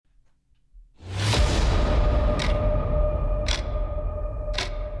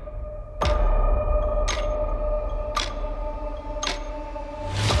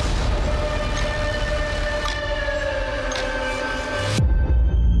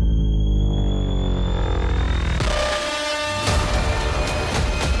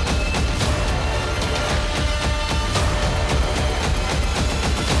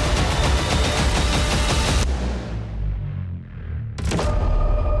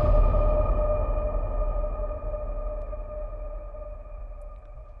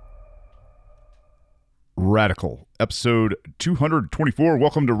Radical, episode 224.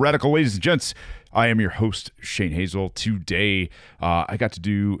 Welcome to Radical, ladies and gents. I am your host, Shane Hazel. Today, I got to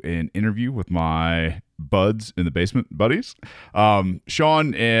do an interview with my buds in the basement buddies.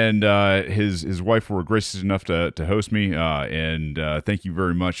 Sean and his wife were gracious enough to host me, and thank you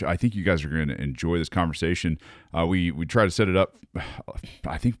very much. I think you guys are going to enjoy this conversation. We tried to set it up,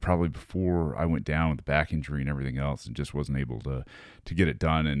 I think probably before I went down with the back injury and everything else, and just wasn't able to get it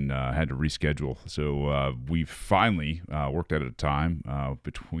done, and had to reschedule. So we finally worked out a time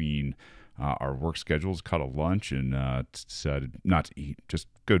between our work schedules, caught a lunch, and decided not to eat, just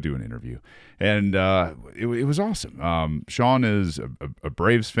go do an interview. And it was awesome. Sean is a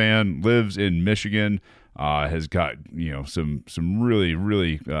Braves fan, lives in Michigan, has got some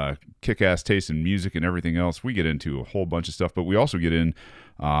really kick-ass taste in music and everything else. We get into a whole bunch of stuff, but we also get in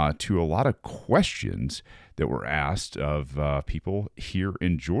to a lot of questions that were asked of people here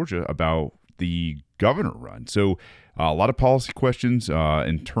in Georgia about the governor run. So a lot of policy questions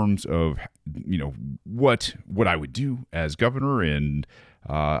in terms of what I would do as governor, and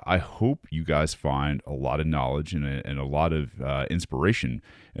I hope you guys find a lot of knowledge and a lot of inspiration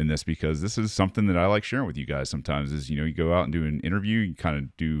in this, because this is something that I like sharing with you guys sometimes. Is you go out and do an interview, you kind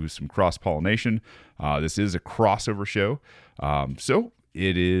of do some cross-pollination. This is a crossover show, so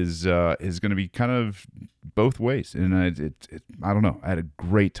it is going to be kind of both ways, and I don't know. I had a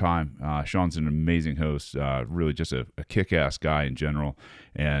great time. Sean's an amazing host, really just a kick-ass guy in general,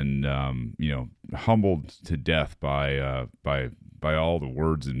 and humbled to death by all the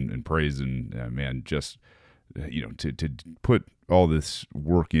words and praise, and man, just to put all this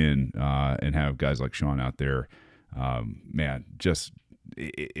work in and have guys like Sean out there, man, just.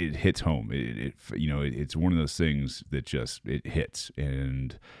 It hits home. It's one of those things that just it hits.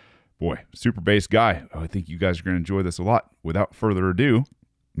 And boy, super bass guy. I think you guys are going to enjoy this a lot. Without further ado,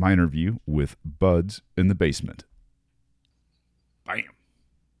 my interview with Buds in the Basement. Bam.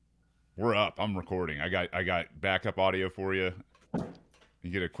 We're up. I'm recording. I got backup audio for you. You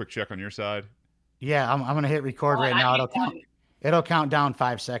get a quick check on your side. Yeah, I'm gonna hit record right now. It'll count down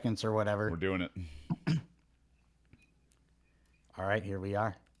 5 seconds or whatever. We're doing it. All right, here we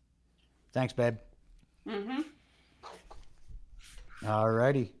are. Thanks, babe. Mm-hmm. All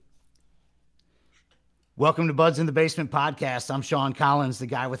righty. Welcome to Buds in the Basement podcast. I'm Sean Collins, the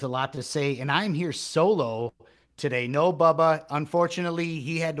guy with a lot to say, and I'm here solo today. No Bubba. Unfortunately,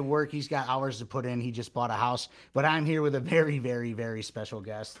 he had to work. He's got hours to put in. He just bought a house. But I'm here with a very, very, very special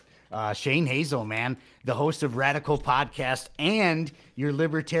guest. Shane Hazel, man, the host of Radical Podcast and your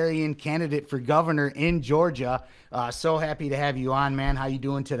libertarian candidate for governor in Georgia. So happy to have you on, man. How you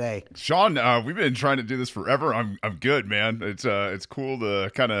doing today? Sean, we've been trying to do this forever. I'm good, man. It's cool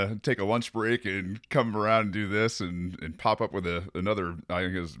to kind of take a lunch break and come around and do this and pop up with another, I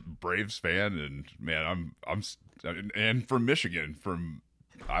guess, Braves fan. And man, and from Michigan,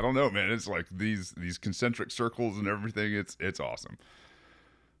 I don't know, man. It's like these concentric circles and everything. It's awesome.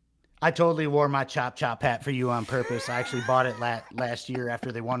 I totally wore my Chop Chop hat for you on purpose. I actually bought it last year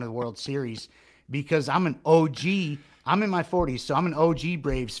after they won the World Series, because I'm an OG. I'm in my 40s, so I'm an OG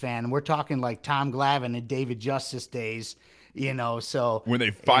Braves fan. We're talking like Tom Glavine and David Justice days, So when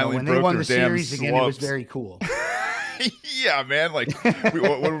they finally when broke they won their the damn series again, it was very cool. Yeah, man. Like,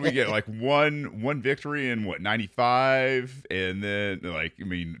 what did we get? Like one victory in 95, and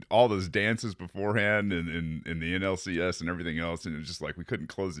then all those dances beforehand and in the NLCS and everything else, and it was just like we couldn't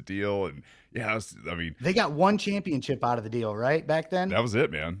close the deal. And yeah, they got one championship out of the deal, right? Back then, that was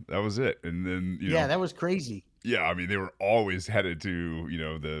it, man. That was it. And then that was crazy. Yeah, they were always headed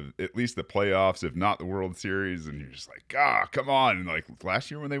to at least the playoffs, if not the World Series, and you're just like, come on! And like last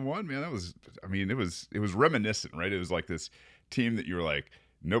year when they won, man, that was, it was reminiscent, right? It was like this team that you were like,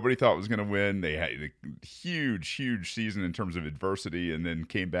 nobody thought was going to win. They had a huge season in terms of adversity, and then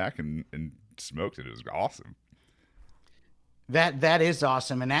came back and smoked it. It was awesome. That is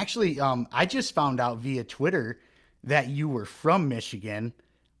awesome. And actually, I just found out via Twitter that you were from Michigan.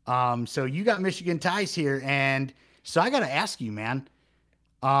 So you got Michigan ties here, and so I got to ask you, man.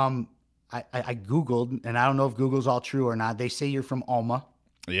 I Googled, and I don't know if Google's all true or not. They say you're from Alma.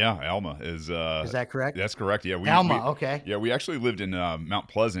 Yeah, Alma is that correct? That's correct. Yeah, Alma. Okay. Yeah, we actually lived in Mount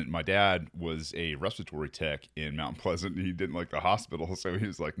Pleasant. My dad was a respiratory tech in Mount Pleasant. He didn't like the hospital, so he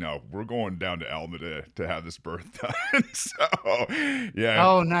was like, "No, we're going down to Alma to have this birth done." So, yeah.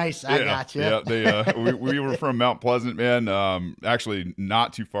 Oh, nice. I got you. Yeah, we were from Mount Pleasant, man. Actually,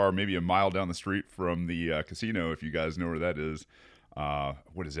 not too far, maybe a mile down the street from the casino, if you guys know where that is.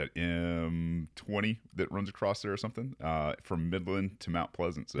 What is that, M20 that runs across there or something, from Midland to Mount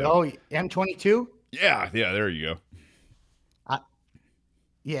Pleasant. So. Oh, M22? Yeah, there you go.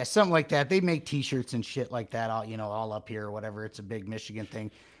 Yeah, something like that. They make T-shirts and shit like that, all up here or whatever. It's a big Michigan thing.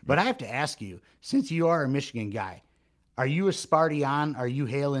 But I have to ask you, since you are a Michigan guy, are you a Sparty on? Are you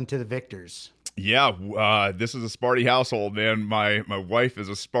hailing to the victors? Yeah, this is a Sparty household, man. My wife is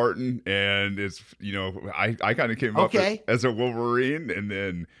a Spartan, and it's I kind of came up Okay. as a Wolverine, and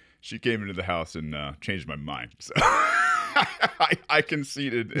then she came into the house and changed my mind. So I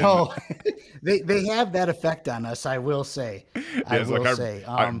conceded. And No, they have that effect on us. I will say. yeah, I it's like will say.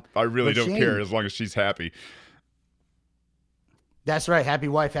 I really But don't care Shane, as long as she's happy. that's right. Happy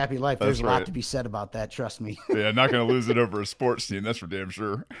wife, happy life. There's That's a lot right. to be said about that. Trust me. Yeah, not gonna lose it over a sports team. That's for damn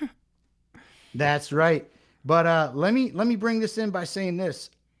sure. That's right. But let me bring this in by saying this.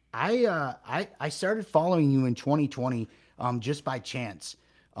 I started following you in 2020 just by chance.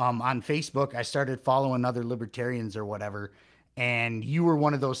 On Facebook, I started following other libertarians or whatever, and you were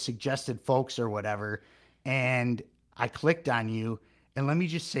one of those suggested folks or whatever, and I clicked on you, and let me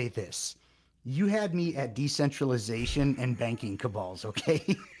just say this. You had me at decentralization and banking cabals,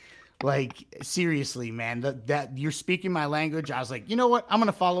 okay? Like seriously, man, that you're speaking my language. I was like, you know what? I'm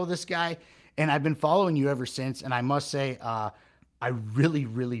gonna follow this guy, and I've been following you ever since. And I must say, I really,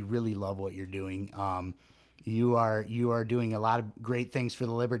 really, really love what you're doing. You are doing a lot of great things for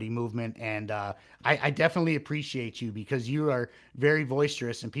the liberty movement, and I definitely appreciate you because you are very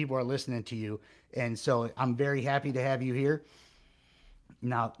boisterous, and people are listening to you. And so I'm very happy to have you here.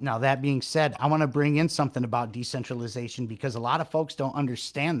 Now that being said, I want to bring in something about decentralization because a lot of folks don't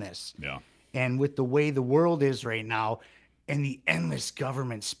understand this. Yeah. And with the way the world is right now and the endless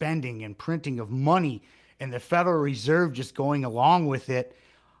government spending and printing of money and the Federal Reserve just going along with it,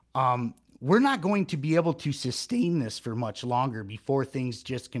 we're not going to be able to sustain this for much longer before things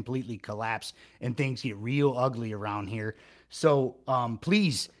just completely collapse and things get real ugly around here. So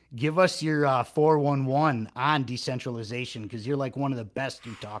please give us your 411 on decentralization because you're like one of the best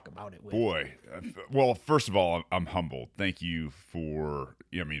to talk about it with. Boy, well, first of all, I'm humbled. Thank you for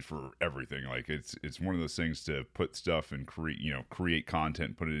everything. Like it's one of those things to put stuff and create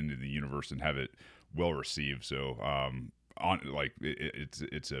content, put it into the universe, and have it well received. So, on like it's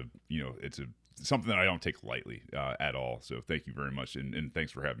a it's a something that I don't take lightly at all. So, thank you very much, and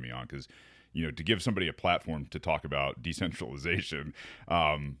thanks for having me on because to give somebody a platform to talk about decentralization,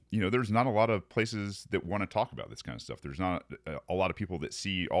 there's not a lot of places that want to talk about this kind of stuff. There's not a lot of people that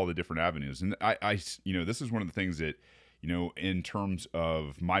see all the different avenues. And this is one of the things that, in terms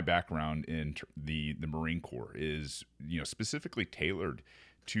of my background in the Marine Corps is, specifically tailored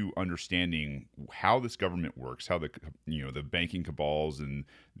to understanding how this government works, how the banking cabals and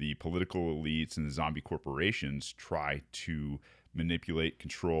the political elites and the zombie corporations try to manipulate,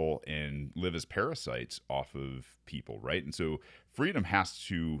 control, and live as parasites off of people, right? And so freedom has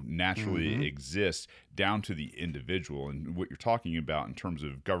to naturally exist down to the individual. And what you're talking about in terms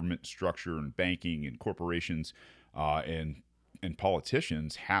of government structure and banking and corporations and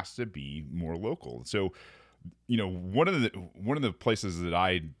politicians has to be more local. So one of the places that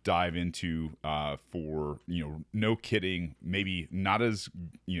I dive into for no kidding, maybe not as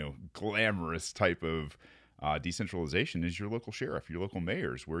glamorous type of decentralization is your local sheriff, your local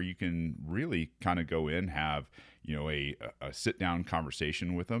mayors, where you can really kind of go in, have a sit down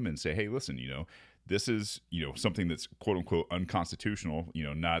conversation with them and say, hey, listen, this is something that's quote unquote unconstitutional.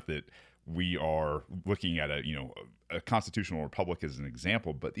 Not that we are looking at a constitutional republic as an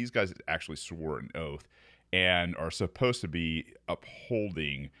example, but these guys actually swore an oath and are supposed to be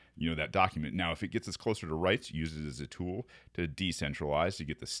upholding that document. Now, if it gets us closer to rights, use it as a tool to decentralize, to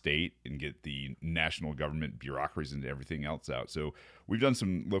get the state and get the national government bureaucracies and everything else out. So we've done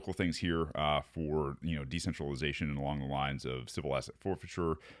some local things here for decentralization and along the lines of civil asset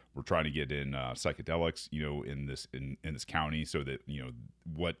forfeiture. We're trying to get in psychedelics in this county so that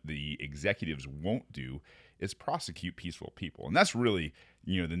what the executives won't do is prosecute peaceful people. And that's really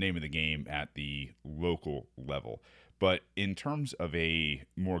the name of the game at the local level. But in terms of a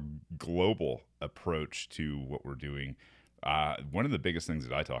more global approach to what we're doing, one of the biggest things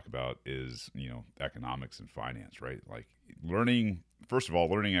that I talk about is, economics and finance, right? Like first of all,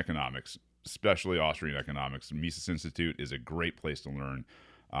 learning economics, especially Austrian economics. Mises Institute is a great place to learn.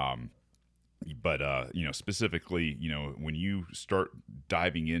 But specifically, when you start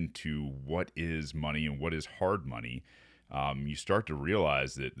diving into what is money and what is hard money, you start to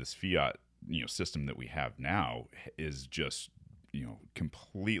realize that this fiat system that we have now is just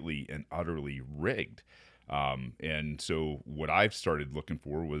completely and utterly rigged. And so what I've started looking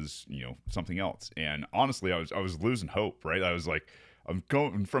for was something else. And honestly, I was losing hope, right? I was like, I'm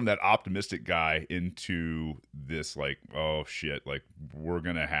going from that optimistic guy into this like, oh shit, like we're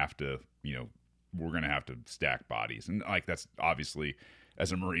gonna have to stack bodies, and like that's obviously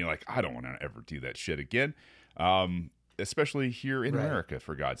as a Marine, like, I don't want to ever do that shit again, especially here in Right. America,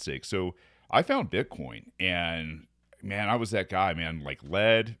 for God's sake. So I found Bitcoin, and man, I was that guy, man. Like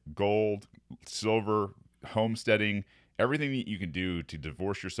lead, gold, silver, homesteading, everything that you can do to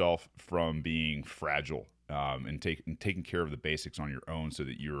divorce yourself from being fragile, and taking care of the basics on your own, so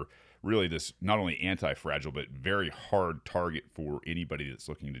that you're really this not only anti-fragile but very hard target for anybody that's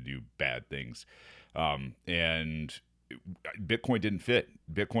looking to do bad things. And Bitcoin didn't fit.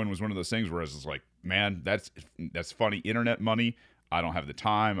 Bitcoin was one of those things where I was just like, man, that's funny. Internet money. I don't have the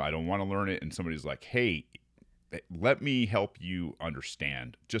time. I don't want to learn it. And somebody's like, hey, let me help you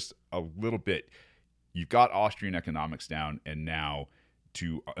understand just a little bit. You've got Austrian economics down, and now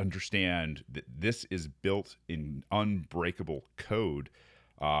to understand that this is built in unbreakable code.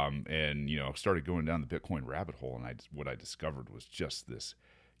 And started going down the Bitcoin rabbit hole, and what I discovered was just this,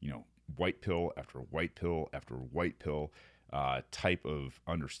 white pill after white pill after white pill type of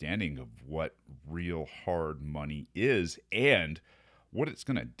understanding of what real hard money is and what it's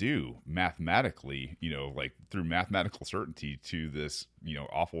going to do mathematically, like through mathematical certainty to this,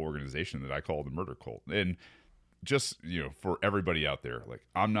 awful organization that I call the murder cult. And just, for everybody out there, like,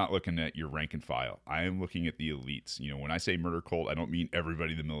 I'm not looking at your rank and file. I am looking at the elites. When I say murder cult, I don't mean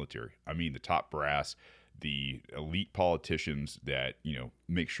everybody in the military. I mean the top brass, the elite politicians that,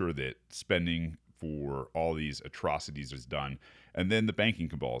 make sure that spending for all these atrocities is done. And then the banking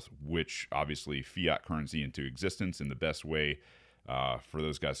cabals, which obviously fiat currency into existence. And the best way for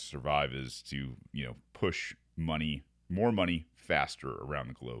those guys to survive is to, push more money faster around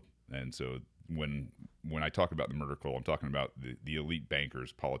the globe. And so when I talk about the murder cult, I'm talking about the elite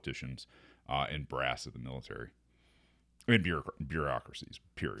bankers, politicians, and brass of the military and bureaucracies,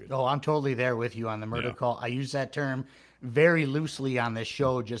 period. Oh, I'm totally there with you on the murder cult. I use that term very loosely on this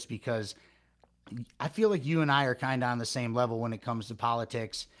show just because I feel like you and I are kind of on the same level when it comes to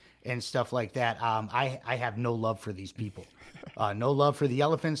politics and stuff like that. I have no love for these people. No love for the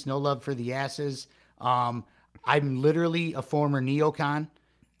elephants, no love for the asses. I'm literally a former neocon.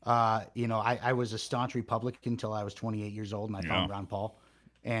 I was a staunch Republican until I was 28 years old, and I found Ron Paul.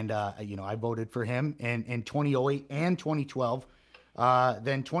 And, I voted for him in 2008 and 2012.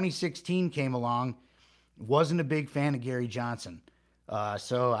 Then 2016 came along. Wasn't a big fan of Gary Johnson.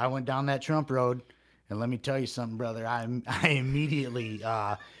 So I went down that Trump road. And let me tell you something, brother. I immediately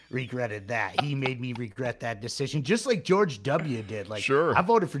regretted that. He made me regret that decision, just like George W. did. Like, Sure. I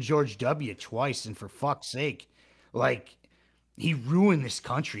voted for George W. twice, and for fuck's sake, like, he ruined this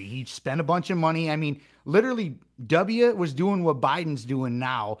country. He spent a bunch of money. I mean, literally, W was doing what Biden's doing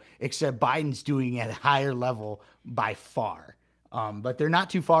now, except Biden's doing it at a higher level by far. But they're not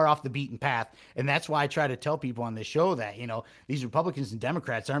too far off the beaten path. And that's why I try to tell people on this show that, these Republicans and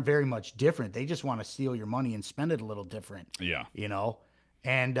Democrats aren't very much different. They just want to steal your money and spend it a little different. Yeah.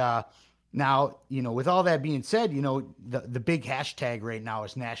 And now, with all that being said, the big hashtag right now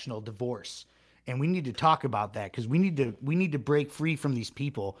is national divorce. And we need to talk about that because we need to break free from these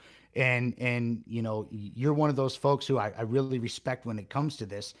people. And you're one of those folks who I really respect when it comes to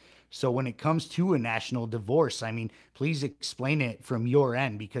this. So when it comes to a national divorce, I mean, please explain it from your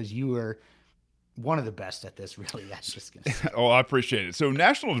end because you are one of the best at this, really. That's just gonna say. Oh, I appreciate it. So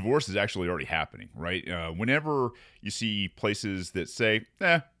national divorce is actually already happening, right? Whenever you see places that say,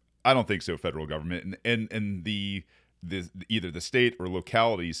 I don't think so, federal government, and the either the state or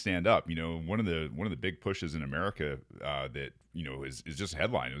localities stand up. One of the big pushes in America that is just a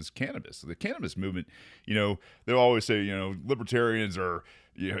headline is cannabis. So the cannabis movement, they'll always say libertarians are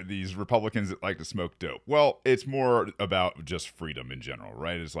these Republicans that like to smoke dope. Well, it's more about just freedom in general,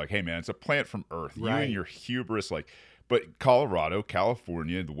 right? It's like, hey man, it's a plant from Earth. Right. You and your hubris, but Colorado,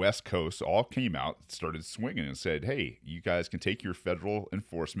 California, the West Coast all came out, started swinging and said, hey, you guys can take your federal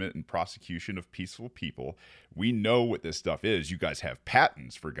enforcement and prosecution of peaceful people. We know what this stuff is. You guys have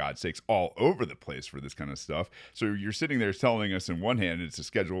patents, for God's sakes, all over the place for this kind of stuff. So you're sitting there telling us in one hand it's a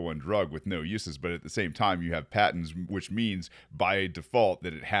Schedule I drug with no uses, but at the same time you have patents, which means by default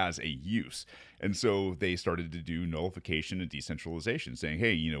that it has a use. And so they started to do nullification and decentralization, saying,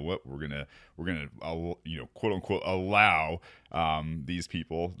 hey, you know what, we're gonna quote unquote allow these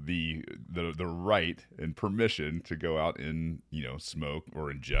people the right and permission to go out and smoke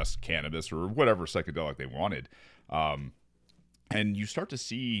or ingest cannabis or whatever psychedelic they wanted. And you start to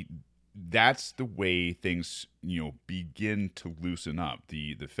see that's the way things begin to loosen up.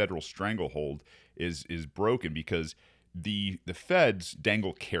 The federal stranglehold is broken because the feds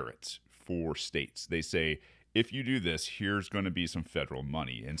dangle carrots for states. They say, if you do this, here's going to be some federal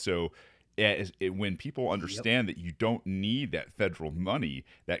money. And so when people understand that you don't need that federal money,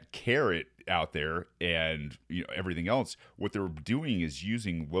 that carrot out there, and everything else, what they're doing is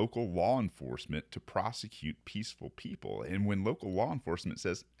using local law enforcement to prosecute peaceful people. And when local law enforcement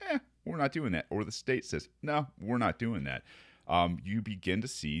says, we're not doing that, or the state says, no, we're not doing that, you begin to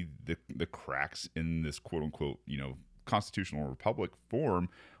see the cracks in this quote unquote, constitutional republic form,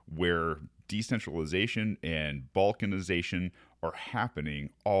 where decentralization and balkanization are happening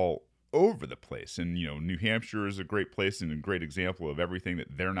all over the place. And New Hampshire is a great place and a great example of everything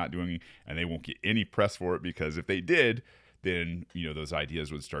that they're not doing, and they won't get any press for it, because if they did, then those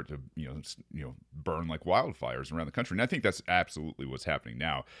ideas would start to burn like wildfires around the country. And I think that's absolutely what's happening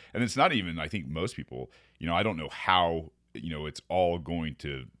now. And it's not even, I think most people, I don't know how it's all going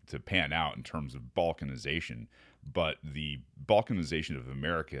to pan out in terms of balkanization, but the balkanization of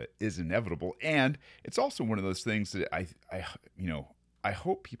America is inevitable. And it's also one of those things that I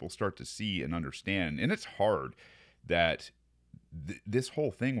hope people start to see and understand. And it's hard that this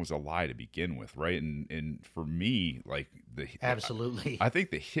whole thing was a lie to begin with, right? And for me, like absolutely, I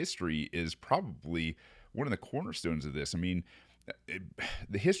think the history is probably one of the cornerstones of this. I mean,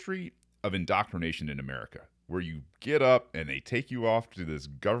 the history of indoctrination in America, where you get up and they take you off to this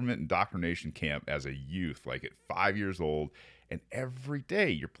government indoctrination camp as a youth, like at 5 years old, and every day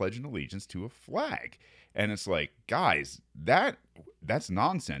you're pledging allegiance to a flag. And it's like, guys, that's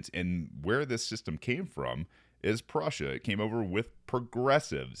nonsense. And where this system came from is Prussia. It came over with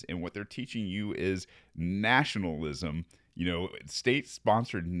progressives, and what they're teaching you is nationalism,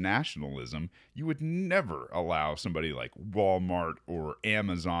 state-sponsored nationalism. You would never allow somebody like Walmart or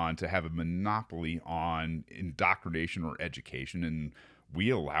Amazon to have a monopoly on indoctrination or education, and we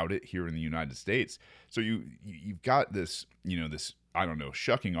allowed it here in the United States. So you've got this, this, I don't know,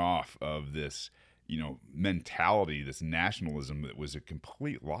 shucking off of this, mentality, this nationalism that was a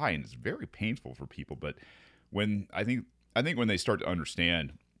complete lie, and it's very painful for people. But when I think when they start to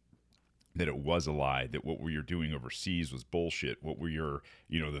understand that it was a lie, that what we were doing overseas was bullshit, what we were,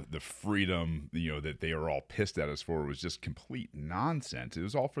 the freedom, that they are all pissed at us for was just complete nonsense. It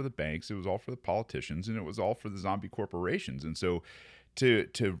was all for the banks, it was all for the politicians, and it was all for the zombie corporations. And so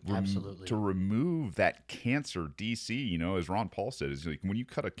to remove that cancer, DC, as Ron Paul said, is like, when you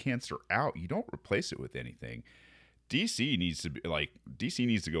cut a cancer out, you don't replace it with anything. DC needs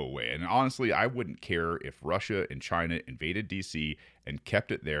to go away. And honestly, I wouldn't care if Russia and China invaded DC and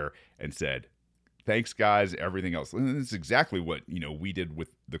kept it there and said, thanks, guys, everything else. And it's exactly what, we did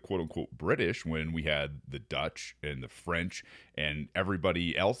with the quote unquote British, when we had the Dutch and the French and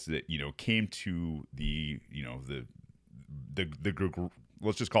everybody else that, came to the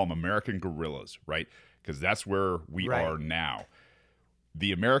let's just call them American guerrillas, right? Because that's where we are now.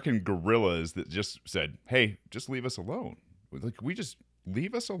 The American guerrillas that just said, hey, just leave us alone. Like, we just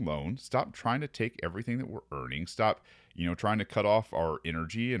leave us alone. Stop trying to take everything that we're earning. Stop, trying to cut off our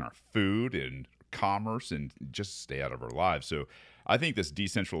energy and our food and commerce, and just stay out of our lives. So I think this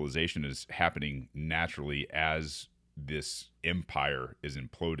decentralization is happening naturally as this empire is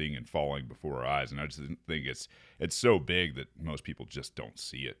imploding and falling before our eyes. And I just think it's so big that most people just don't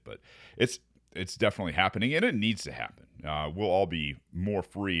see it. But it's definitely happening, and it needs to happen. We'll all be more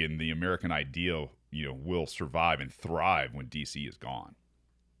free, and the American ideal, will survive and thrive when DC is gone.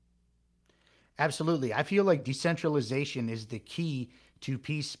 Absolutely. I feel like decentralization is the key to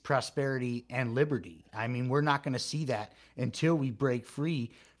peace, prosperity, and liberty. I mean, we're not going to see that until we break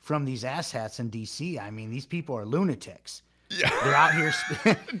free from these asshats in DC. I mean, these people are lunatics. Yeah. They're out here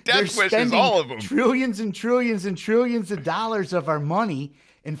death wishes, all of them. Trillions and trillions and trillions of dollars of our money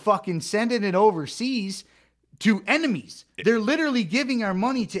and fucking sending it overseas to enemies. They're literally giving our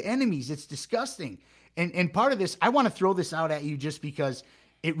money to enemies. It's disgusting. And part of this, I want to throw this out at you just because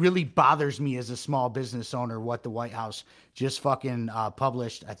it really bothers me as a small business owner what the White House just fucking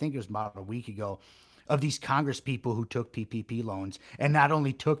published, I think it was about a week ago, of these Congress people who took PPP loans, and not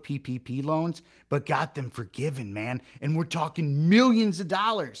only took PPP loans, but got them forgiven, man. And we're talking millions of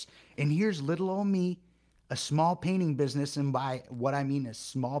dollars. And here's little old me, a small painting business. And by what I mean a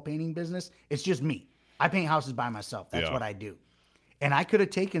small painting business, it's just me. I paint houses by myself. That's what I do. And I could have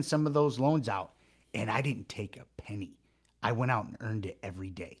taken some of those loans out, and I didn't take a penny. I went out and earned it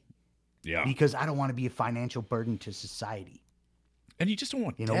every day. Yeah. Because I don't want to be a financial burden to society. And you just don't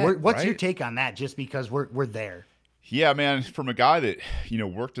want debt, what's your take on that? Just because we're there. Yeah, man. From a guy that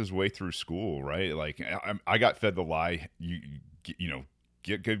worked his way through school, right? Like I got fed the lie. You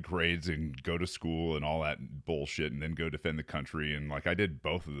get good grades and go to school and all that bullshit, and then go defend the country. And like I did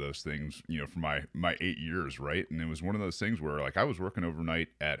both of those things, for my 8 years, right? And it was one of those things where like I was working overnight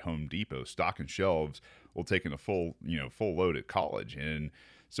at Home Depot, stocking shelves, while taking a full load at college. And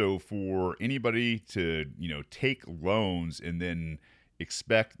So for anybody to, take loans and then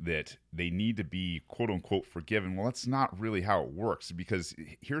expect that they need to be quote unquote forgiven, well, that's not really how it works, because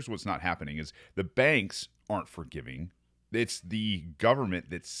here's what's not happening is the banks aren't forgiving. It's the government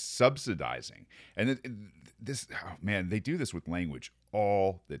that's subsidizing. And this, oh man, they do this with language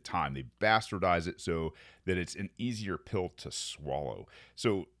all the time. They bastardize it so that it's an easier pill to swallow.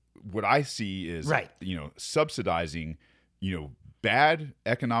 So what I see is, Right. Subsidizing, bad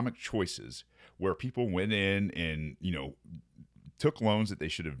economic choices where people went in and, took loans that they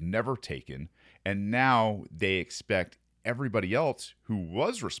should have never taken. And now they expect everybody else who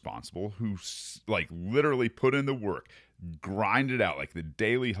was responsible, who like literally put in the work, grind it out, like the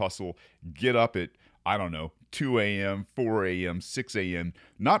daily hustle, get up at, I don't know, 2 a.m., 4 a.m., 6 a.m.,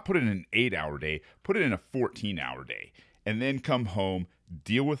 not put in an 8-hour day, put it in a 14-hour day, and then come home,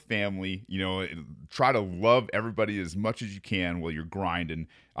 deal with family, try to love everybody as much as you can while you're grinding.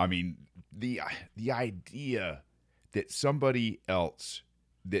 I mean, the idea that somebody else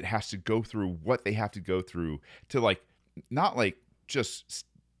that has to go through what they have to go through to like, not like just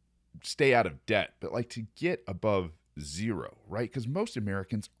stay out of debt, but like to get above zero, right? Because most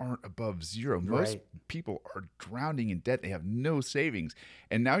Americans aren't above zero. Most people are drowning in debt. They have no savings.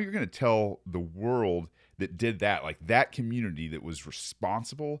 And now you're going to tell the world that did that, like that community that was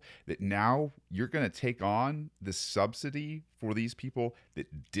responsible, that now you're going to take on the subsidy for these people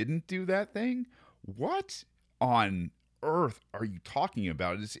that didn't do that thing? What on earth are you talking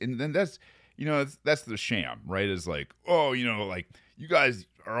about? And then that's the sham, right? Is like, oh, like you guys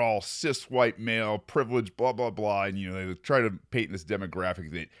are all cis white male privileged, blah blah blah, and they try to paint this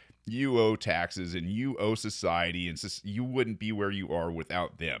demographic that you owe taxes and you owe society, and you wouldn't be where you are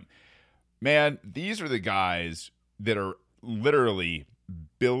without them. Man, these are the guys that are literally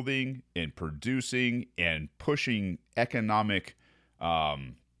building and producing and pushing economic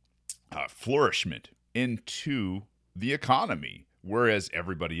flourishment into the economy, whereas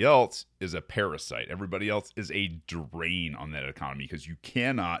everybody else is a parasite. Everybody else is a drain on that economy, because you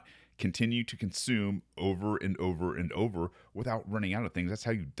cannot continue to consume over and over and over without running out of things. That's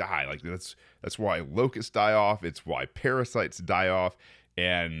how you die. Like that's why locusts die off. It's why parasites die off.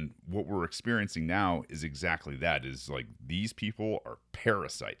 And what we're experiencing now is exactly that. Is like these people are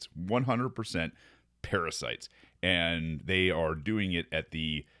parasites, 100% parasites, and they are doing it at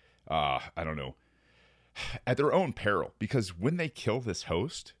the at their own peril, because when they kill this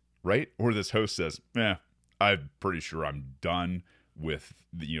host, right, or this host says, I'm pretty sure I'm done with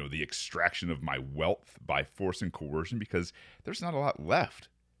the extraction of my wealth by force and coercion, because there's not a lot left,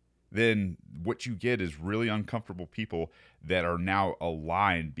 then what you get is really uncomfortable people that are now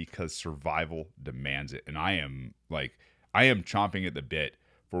aligned because survival demands it. And I am chomping at the bit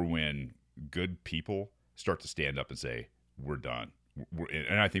for when good people start to stand up and say, we're done.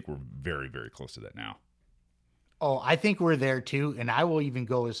 And I think we're very, very close to that now. Oh, I think we're there too. And I will even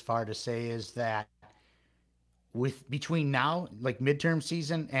go as far to say is that between now, like midterm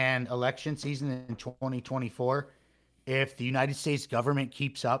season and election season in 2024, if the United States government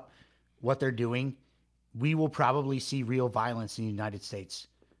keeps up what they're doing, we will probably see real violence in the United States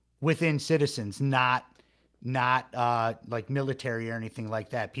within citizens, not like military or anything like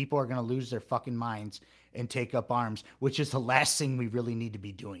that. People are going to lose their fucking minds and take up arms, which is the last thing we really need to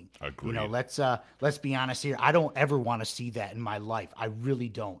be doing. Agreed. Let's be honest here. I don't ever want to see that in my life. I really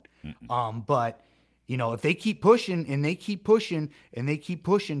don't. But if they keep pushing and they keep pushing and they keep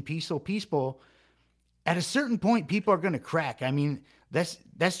pushing peaceful, at a certain point, people are going to crack. I mean, that's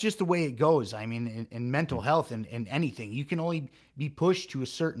just the way it goes. I mean, in mental health and anything, you can only be pushed to a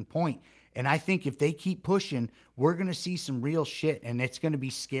certain point. And I think if they keep pushing, we're going to see some real shit, and it's going to be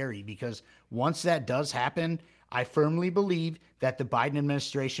scary, because once that does happen, I firmly believe that the Biden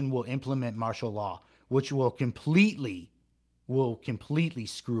administration will implement martial law, which will completely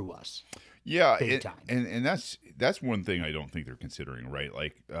screw us. Yeah, big time. And that's one thing I don't think they're considering, right?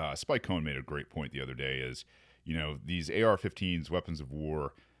 Like Spike Cohen made a great point the other day is, these AR-15s, weapons of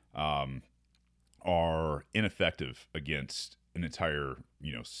war, are ineffective against an entire,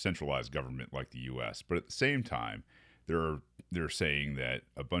 centralized government like the U.S. But at the same time, they're saying that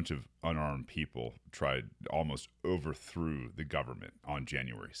a bunch of unarmed people almost overthrew the government on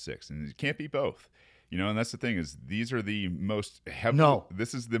January 6th, and it can't be both. And that's the thing is these are the most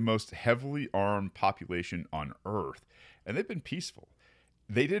this is the most heavily armed population on Earth, and they've been peaceful.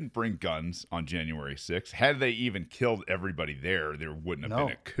 They didn't bring guns on January 6th. Had they even killed everybody there wouldn't have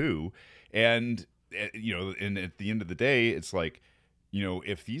been a coup. And and at the end of the day, it's like,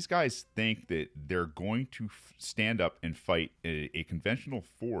 if these guys think that they're going to stand up and fight a conventional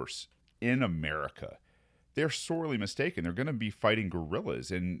force in America, they're sorely mistaken. They're going to be fighting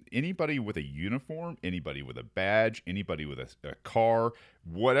guerrillas, and anybody with a uniform, anybody with a badge, anybody with a car,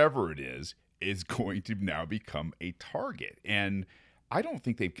 whatever it is going to now become a target. And I don't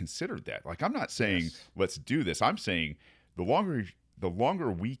think they've considered that. Like, I'm not saying let's do this. I'm saying the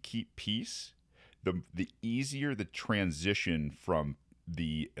longer we keep peace, the easier the transition from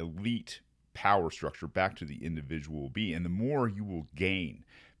the elite power structure back to the individual will be, and the more you will gain.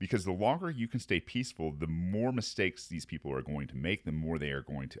 Because the longer you can stay peaceful, the more mistakes these people are going to make, the more they are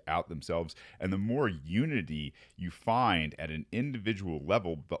going to out themselves, and the more unity you find at an individual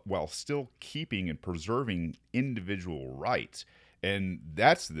level, but while still keeping and preserving individual rights. And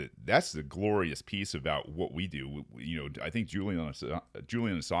that's the glorious piece about what we do. I think Julian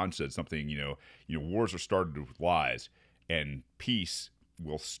Assange said something. Wars are started with lies, and peace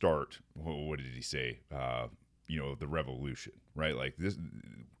will start. What did he say? The revolution, right? Like this,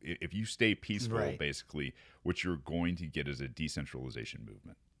 if you stay peaceful, right, basically, what you're going to get is a decentralization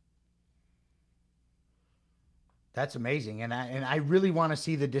movement. That's amazing, and I really want to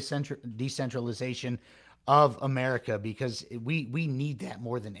see the decentralization of America, because we need that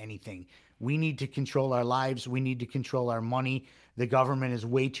more than anything. We need to control our lives. We need to control our money. The government is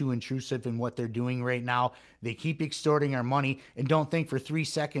way too intrusive in what they're doing right now. They keep extorting our money, and don't think for 3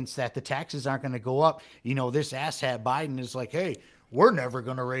 seconds that the taxes aren't going to go up. This asshat Biden is like, hey, we're never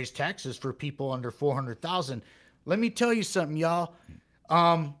going to raise taxes for people under 400,000. Let me tell you something, y'all.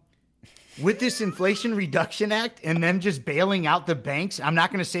 With this Inflation Reduction Act and them just bailing out the banks, I'm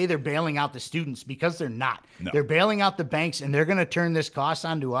not going to say they're bailing out the students, because they're not. No. They're bailing out the banks, and they're going to turn this cost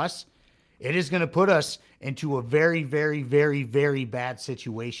onto us. It is going to put us into a very, very, very, very bad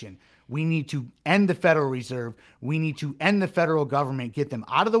situation. We need to end the Federal Reserve. We need to end the federal government, get them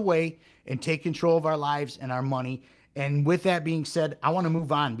out of the way, and take control of our lives and our money. And with that being said, I want to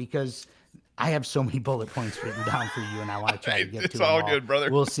move on, because I have so many bullet points written down for you, and I want to try to get to them all. It's all good, brother.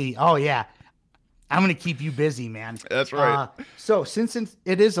 We'll see. Oh, yeah. I'm going to keep you busy, man. That's right. So since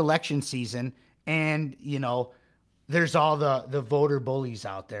it is election season, and, there's all the voter bullies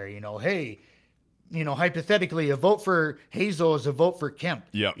out there, hey, hypothetically, a vote for Hazel is a vote for Kemp.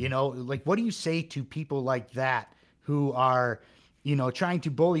 Yeah. What do you say to people like that who are, trying to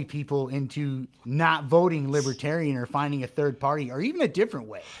bully people into not voting libertarian or finding a third party or even a different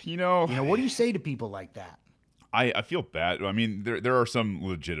way? What do you say to people like that? I feel bad. I mean, there are some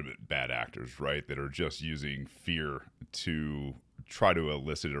legitimate bad actors, right, that are just using fear to try to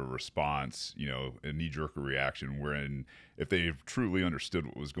elicit a response, a knee-jerk reaction, wherein if they truly understood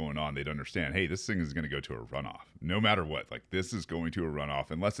what was going on, they'd understand, hey, this thing is going to go to a runoff. No matter what, like, this is going to a runoff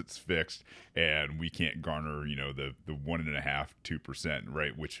unless it's fixed and we can't garner, the 1.5%, 2%,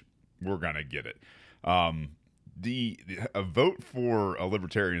 right, which we're going to get it. A vote for a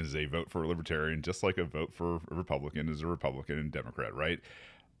libertarian is a vote for a libertarian, just like a vote for a Republican is a Republican and Democrat, right?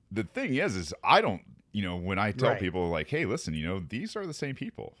 The thing is I don't, when I tell people, like, hey, listen, these are the same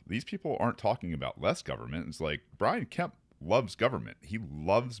people. These people aren't talking about less government. It's like Brian Kemp loves government. He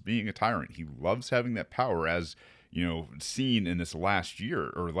loves being a tyrant. He loves having that power, as seen in this last year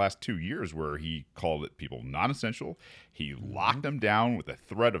or last 2 years, where he called it people non-essential. He locked them down with a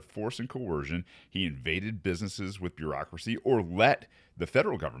threat of force and coercion. He invaded businesses with bureaucracy, or let the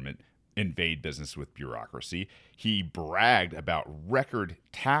federal government invade business with bureaucracy. He bragged about record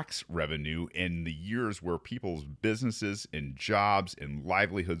tax revenue in the years where people's businesses and jobs and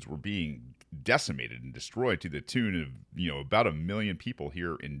livelihoods were being decimated and destroyed, to the tune of about 1 million people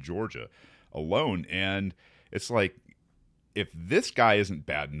here in Georgia alone. And it's like, if this guy isn't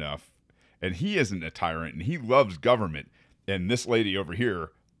bad enough, and he isn't a tyrant, and he loves government, and this lady over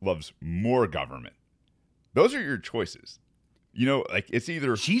here loves more government, those are your choices. It's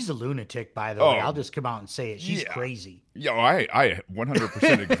either... She's a lunatic, by the way. I'll just come out and say it. She's crazy. Yeah, I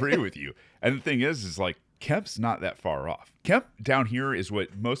 100% agree with you. And the thing is like, Kemp's not that far off. Kemp down here is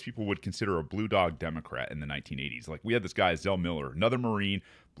what most people would consider a blue dog Democrat in the 1980s. Like, we had this guy, Zell Miller, another Marine,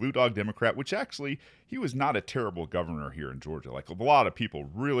 blue dog Democrat, which actually, he was not a terrible governor here in Georgia. Like, a lot of people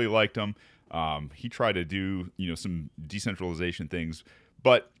really liked him. He tried to do, some decentralization things,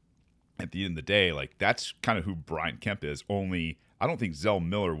 but at the end of the day, like, that's kind of who Brian Kemp is. Only, I don't think Zell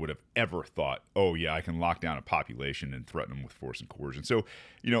Miller would have ever thought, oh yeah, I can lock down a population and threaten them with force and coercion. So,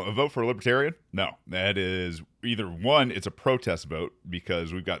 a vote for a libertarian? No, that is either one, it's a protest vote,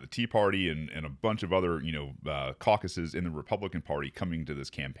 because we've got the Tea Party and a bunch of other, caucuses in the Republican Party coming to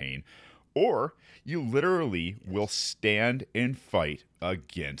this campaign, or you literally will stand and fight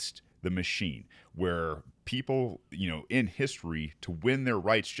against the machine, where people, in history to win their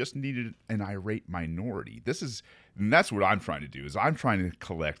rights just needed an irate minority. And that's what I'm trying to do, is I'm trying to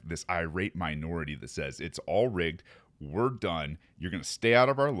collect this irate minority that says it's all rigged, we're done, you're going to stay out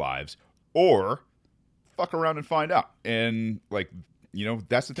of our lives, or fuck around and find out. And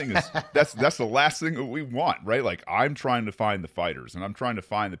that's the thing, is that's the last thing that we want, right? Like, I'm trying to find the fighters, and I'm trying to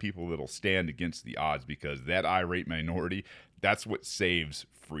find the people that'll stand against the odds, because that irate minority, that's what saves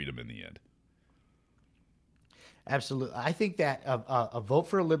freedom in the end. Absolutely. I think that a vote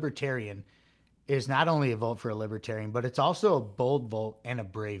for a libertarian is not only a vote for a libertarian, but it's also a bold vote and a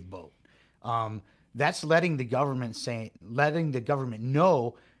brave vote. That's letting the government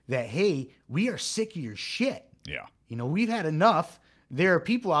know that, hey, we are sick of your shit. Yeah. We've had enough. There are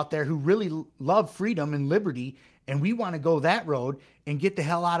people out there who really love freedom and liberty, and we want to go that road and get the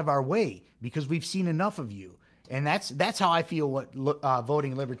hell out of our way because we've seen enough of you. And that's how I feel what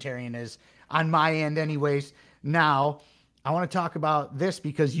voting libertarian is on my end anyways. Now, I want to talk about this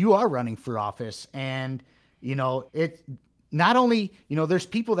because you are running for office, and, it not only, there's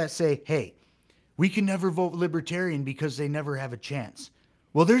people that say, hey, we can never vote libertarian because they never have a chance.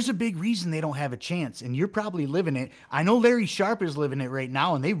 Well, there's a big reason they don't have a chance, and you're probably living it. I know Larry Sharpe is living it right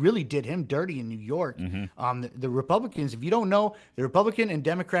now, and they really did him dirty in New York. Mm-hmm. The Republicans, if you don't know, the Republican and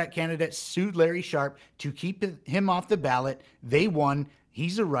Democrat candidates sued Larry Sharpe to keep him off the ballot. They won.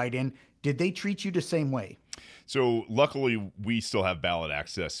 He's a write-in. Did they treat you the same way? So luckily, we still have ballot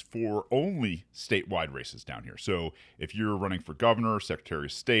access for only statewide races down here. So if you're running for governor, secretary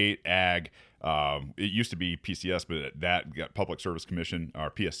of state, ag, it used to be PCS, but that got Public Service Commission, or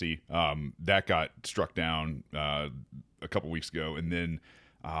PSC, that got struck down a couple weeks ago. And then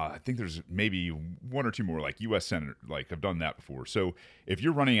I think there's maybe one or two more, like U.S. Senator, like I've done that before. So if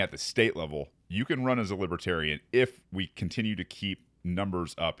you're running at the state level, you can run as a libertarian if we continue to keep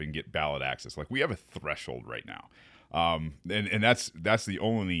numbers up and get ballot access. Like, we have a threshold right now, and that's the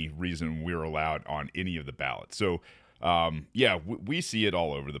only reason we're allowed on any of the ballots. So we see it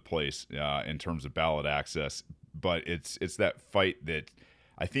all over the place in terms of ballot access, but it's that fight that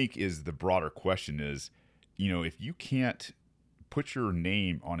I think is the broader question is, if you can't put your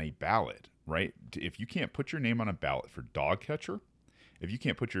name on a ballot, right? If you can't put your name on a ballot for dog catcher, if you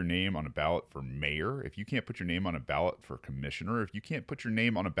can't put your name on a ballot for mayor, if you can't put your name on a ballot for commissioner, if you can't put your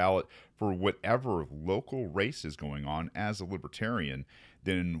name on a ballot for whatever local race is going on as a libertarian,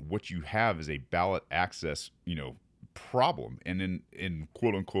 then what you have is a ballot access, problem. And in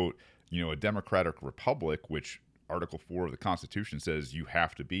quote unquote, a democratic republic, which Article 4 of the Constitution says you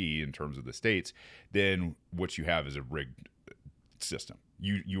have to be in terms of the states, then what you have is a rigged system.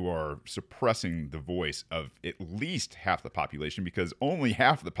 You are suppressing the voice of at least half the population, because only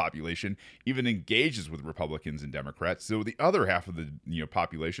half the population even engages with Republicans and Democrats. So the other half of the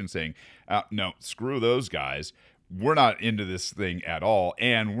population saying, no, screw those guys. We're not into this thing at all,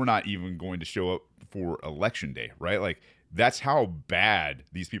 and we're not even going to show up for election day, right? Like, that's how bad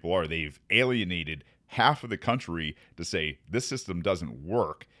these people are. They've alienated half of the country to say this system doesn't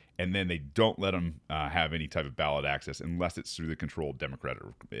work, and then they don't let them have any type of ballot access unless it's through the controlled Democrat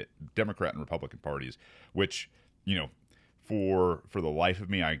and Republican parties, which, for the life of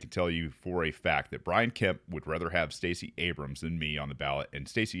me, I can tell you for a fact that Brian Kemp would rather have Stacey Abrams than me on the ballot, and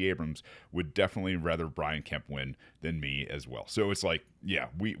Stacey Abrams would definitely rather Brian Kemp win than me as well. So it's like, yeah,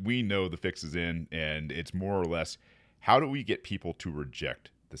 we know the fix is in, and it's more or less, how do we get people to reject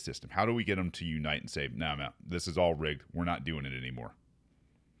the system? How do we get them to unite and say, no, this is all rigged. We're not doing it anymore.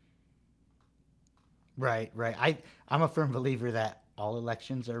 Right. I'm a firm believer that all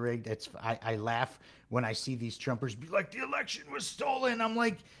elections are rigged. I laugh when I see these Trumpers be like, the election was stolen. I'm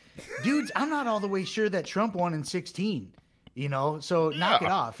like, dudes, I'm not all the way sure that Trump won in 2016, so knock it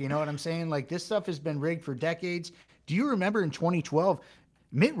off. You know what I'm saying? Like, this stuff has been rigged for decades. Do you remember in 2012,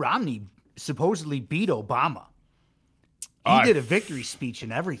 Mitt Romney supposedly beat Obama? He did a victory speech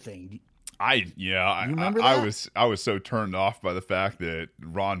and everything. I remember that? I was so turned off by the fact that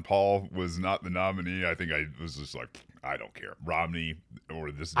Ron Paul was not the nominee. I think I was just like, I don't care, Romney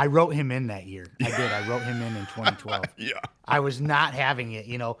or this. I wrote him in that year. I did. I wrote him in 2012. Yeah. I was not having it,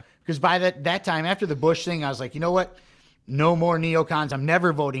 because by that time, after the Bush thing, I was like, you know what? No more neocons. I'm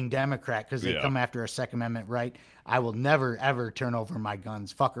never voting Democrat because they come after a Second Amendment right. I will never, ever turn over my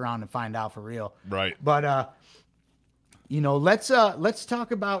guns. Fuck around and find out for real. Right. But, let's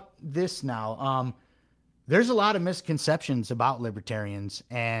talk about this now. There's a lot of misconceptions about libertarians,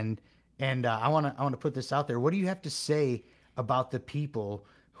 and I want to put this out there. What do you have to say about the people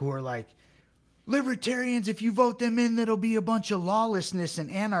who are like, libertarians, if you vote them in, there'll be a bunch of lawlessness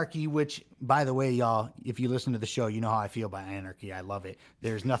and anarchy, which, by the way, y'all, if you listen to the show, you know how I feel about anarchy. I love it.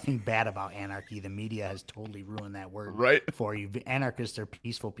 There's nothing bad about anarchy. The media has totally ruined that word Right. for you. Anarchists are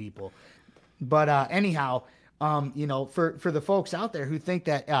peaceful people. But anyhow, for the folks out there who think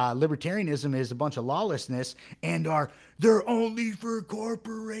that libertarianism is a bunch of lawlessness and they're only for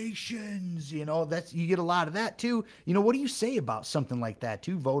corporations, that's you get a lot of that too. What do you say about something like that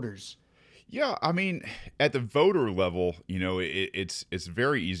to voters? Yeah, I mean, at the voter level, it's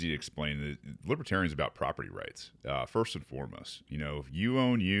very easy to explain that libertarians about property rights. First and foremost, you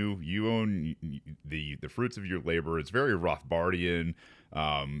own the fruits of your labor. It's very Rothbardian,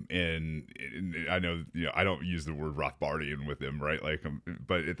 and I know I don't use the word Rothbardian with them, right? Like,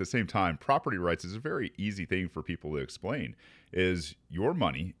 but at the same time, property rights is a very easy thing for people to explain. Is your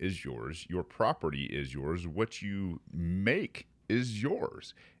money is yours, your property is yours, what you make is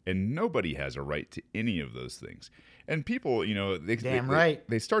yours, and nobody has a right to any of those things. And people, Damn right.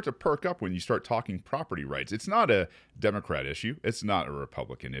 they start to perk up when you start talking property rights. It's not a Democrat issue. It's not a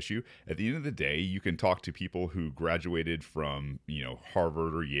Republican issue. At the end of the day, you can talk to people who graduated from,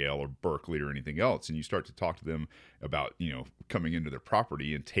 Harvard or Yale or Berkeley or anything else, and you start to talk to them about, coming into their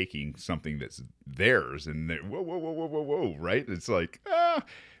property and taking something that's theirs, and they're, whoa, whoa, whoa, whoa, whoa, whoa, right? It's like,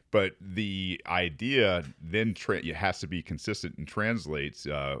 But the idea then it has to be consistent and translates,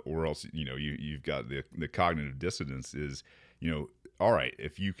 or else you've got the cognitive dissonance. Is all right,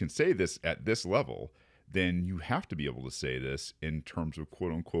 if you can say this at this level, then you have to be able to say this in terms of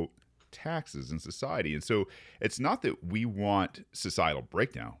quote unquote taxes in society. And so it's not that we want societal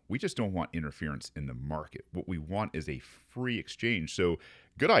breakdown. We just don't want interference in the market. What we want is a free exchange. So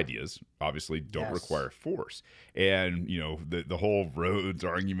good ideas obviously don't require force. And the whole roads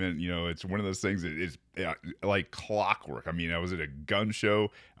argument, it's one of those things that is like clockwork. I mean, I was at a gun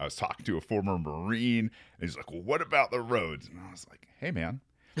show, I was talking to a former Marine, and he's like, well, what about the roads? And I was like, hey man,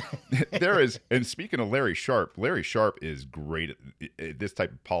 there is, and speaking of Larry Sharp is great at this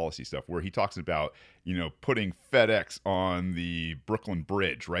type of policy stuff where he talks about, putting FedEx on the Brooklyn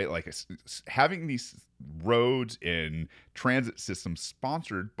Bridge, right? Like having these roads and transit systems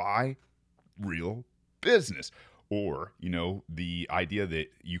sponsored by real business. Or, the idea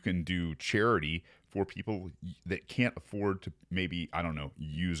that you can do charity for people that can't afford to maybe, I don't know,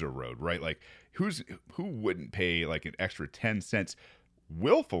 use a road, right? Like who wouldn't pay like an extra 10 cents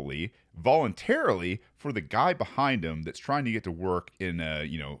willfully, voluntarily for the guy behind him that's trying to get to work in a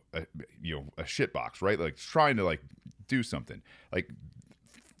shit box, right? Like trying to like do something. Like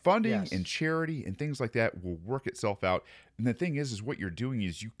funding and charity and things like that will work itself out. And the thing is what you're doing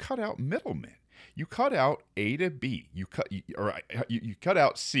is you cut out middlemen. You cut out A to B. You cut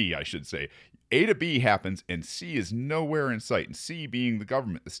out C, I should say. A to B happens, and C is nowhere in sight. And C being the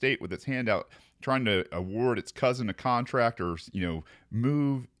government, the state with its hand out, trying to award its cousin a contract or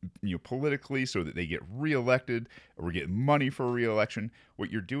move politically so that they get reelected or get money for reelection.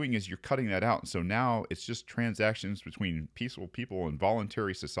 What you're doing is you're cutting that out, and so now it's just transactions between peaceful people and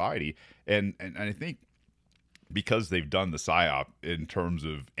voluntary society. And I think because they've done the psyop in terms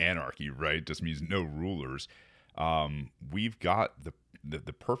of anarchy, right? Just means no rulers. We've got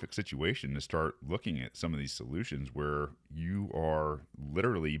the perfect situation to start looking at some of these solutions where you are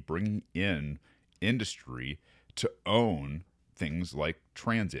literally bringing in industry to own things like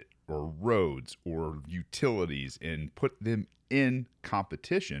transit or roads or utilities and put them in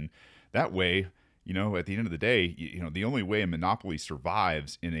competition. That way, at the end of the day, the only way a monopoly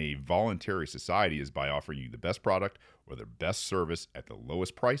survives in a voluntary society is by offering you the best product or the best service at the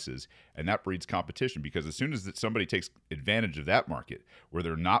lowest prices. And that breeds competition, because as soon as somebody takes advantage of that market where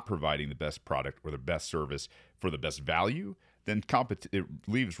they're not providing the best product or the best service for the best value, then it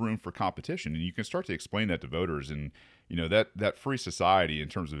leaves room for competition. And you can start to explain that to voters. And, that free society in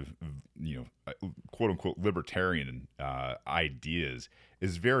terms of, quote unquote, libertarian ideas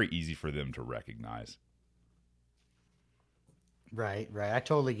is very easy for them to recognize. Right. I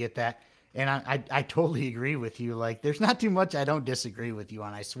totally get that. And I totally agree with you. Like, there's not too much I don't disagree with you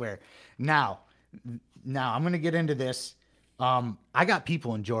on, I swear. Now I'm going to get into this. I got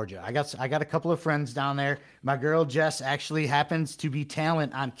people in Georgia. I got a couple of friends down there. My girl Jess actually happens to be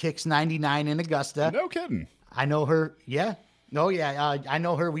talent on Kicks 99 in Augusta. No kidding. I know her. Yeah. Oh, yeah. I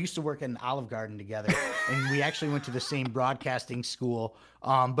know her. We used to work in Olive Garden together, and we actually went to the same broadcasting school.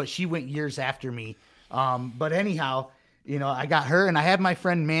 But she went years after me. But anyhow, I got her, and I have my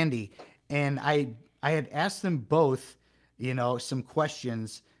friend Mandy, and I had asked them both, some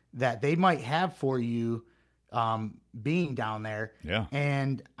questions that they might have for you, being down there. Yeah.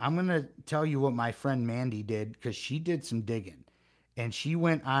 And I'm going to tell you what my friend Mandy did, because she did some digging. and she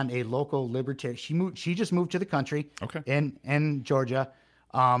went on a local libertarian. She just moved to the country Okay. in Georgia.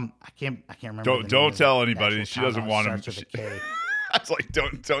 I can't remember the name Don't of the tell anybody. actual She town. doesn't It want starts him. with a K. That's like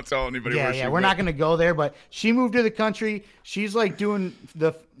don't tell anybody Yeah, where she yeah, we're went. not going to go there, but she moved to the country. She's like doing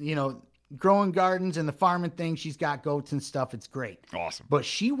the, growing gardens and the farming thing. She's got goats and stuff. It's great. Awesome. But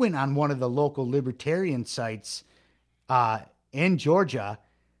she went on one of the local libertarian sites in Georgia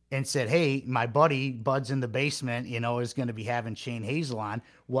and said, "Hey, my buddy Bud's in the basement, is going to be having Shane Hazel on.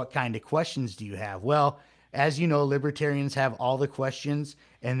 What kind of questions do you have?" Well, as you know, libertarians have all the questions,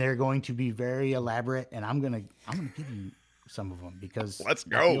 and they're going to be very elaborate. And I'm gonna give you some of them because Let's I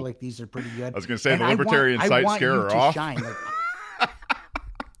go. feel like these are pretty good. I was going to say And the libertarian site scare her off. Shine.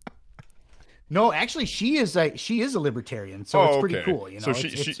 No, actually, she is a libertarian, so it's pretty cool. So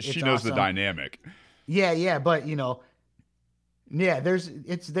she knows the awesome. dynamic. Yeah, but yeah,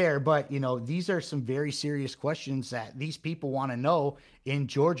 it's there, but these are some very serious questions that these people want to know in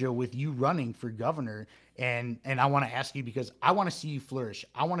Georgia with you running for governor, and I want to ask you because I want to see you flourish.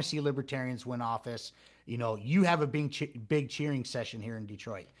 I want to see libertarians win office. You have a big cheering session here in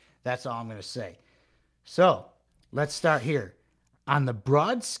Detroit. That's all I'm going to say. So let's start here. On the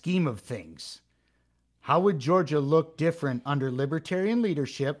broad scheme of things, how would Georgia look different under libertarian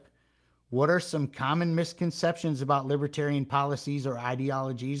leadership? What are some common misconceptions about libertarian policies or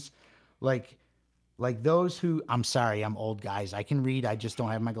ideologies? Like those who, I'm sorry, I'm old, guys. I can read. I just don't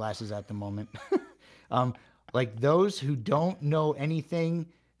have my glasses at the moment. Like those who don't know anything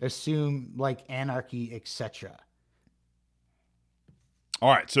assume like anarchy, etc.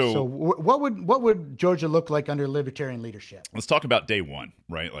 All right, so what would Georgia look like under libertarian leadership? let's talk about day one,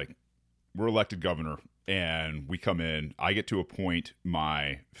 right? Like we're elected governor and we come in, I get to appoint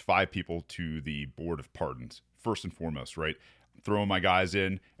my 5 people to the board of pardons, first and foremost, right? Throwing my guys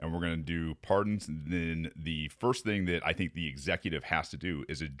in and we're going to do pardons. And then the first thing that I think the executive has to do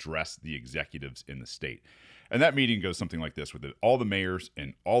is address the executives in the state. And that meeting goes something like this with all the mayors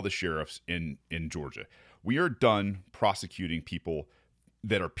and all the sheriffs in Georgia. We are done prosecuting people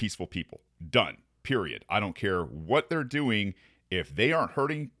that are peaceful people. Done. Period. I don't care what they're doing. If they aren't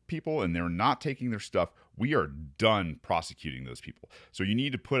hurting people and they're not taking their stuff, we are done prosecuting those people. So you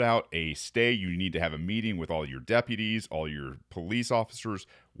need to put out a stay. You need to have a meeting with all your deputies, all your police officers,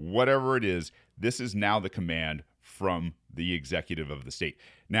 whatever it is. This is now the command from the executive of the state.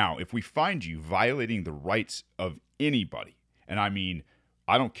 Now, if we find you violating the rights of anybody, and I mean,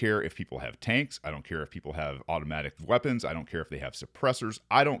 I don't care if people have tanks. I don't care if people have automatic weapons. I don't care if they have suppressors.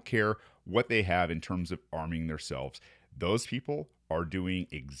 I don't care what they have in terms of arming themselves. Those people are doing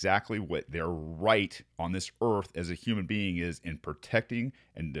exactly what their right on this earth as a human being is in protecting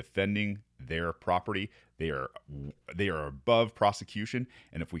and defending their property. They are above prosecution.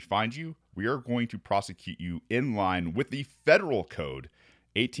 And if we find you, we are going to prosecute you in line with the federal code,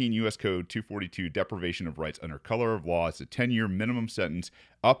 18 U.S. Code 242, deprivation of rights under color of law. It's a 10-year minimum sentence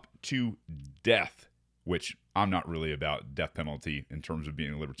up to death, which I'm not really about death penalty in terms of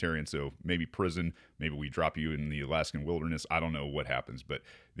being a libertarian. So maybe prison, maybe we drop you in the Alaskan wilderness. I don't know what happens, but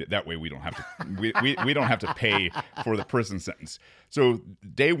that way we don't have to we don't have to pay for the prison sentence. So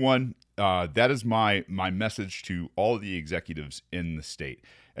day one, that is my message to all of the executives in the state.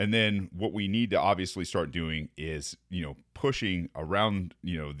 And then what we need to obviously start doing is, pushing around,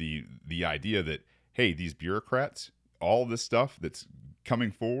 the idea that, hey, these bureaucrats, all this stuff that's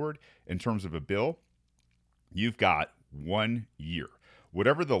coming forward in terms of a bill, you've got 1 year.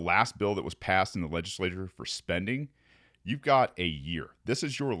 Whatever the last bill that was passed in the legislature for spending, you've got a year. This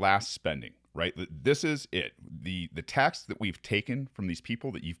is your last spending, right? This is it. The tax that we've taken from these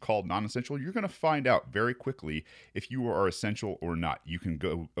people that you've called non-essential, you're going to find out very quickly if you are essential or not. You can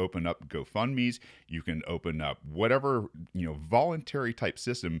go open up GoFundMe's, you can open up whatever, voluntary type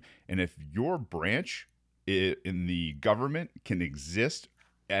system. And if your branch in the government can exist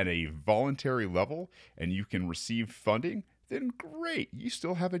at a voluntary level and you can receive funding, then great, you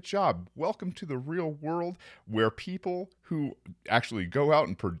still have a job. Welcome to the real world where people who actually go out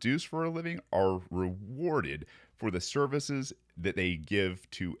and produce for a living are rewarded for the services that they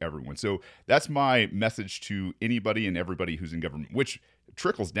give to everyone. So that's my message to anybody and everybody who's in government, which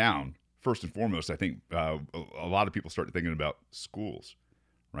trickles down. First and foremost, I think a lot of people start thinking about schools,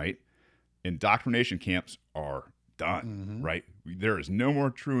 right? Indoctrination camps are done, right? There is no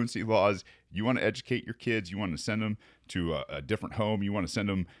more truancy laws. You want to educate your kids, you want to send them to a different home, you want to send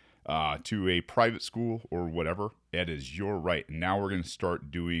them to a private school or whatever, that is your right. And now we're going to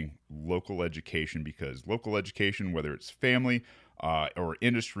start doing local education, because local education, whether it's family, or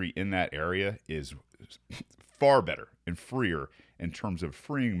industry in that area is far better and freer in terms of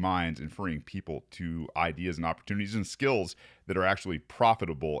freeing minds and freeing people to ideas and opportunities and skills that are actually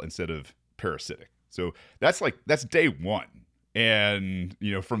profitable instead of parasitic. So that's day one. And,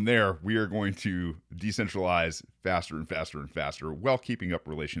 from there, we are going to decentralize faster and faster and faster while keeping up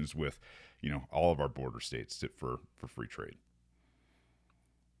relations with, all of our border states for free trade.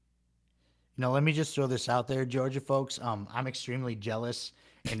 Let me just throw this out there, Georgia folks. I'm extremely jealous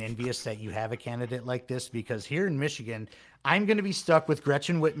and envious that you have a candidate like this, because here in Michigan, I'm going to be stuck with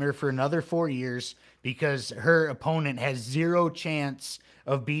Gretchen Whitmer for another 4 years because her opponent has zero chance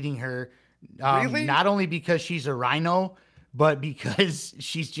of beating her. Really? Not only because she's a rhino, but because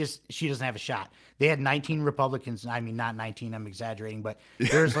she doesn't have a shot. They had 19 Republicans. I mean, not 19, I'm exaggerating, but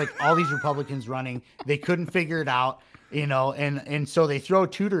there's like all these Republicans running. They couldn't figure it out, and so they throw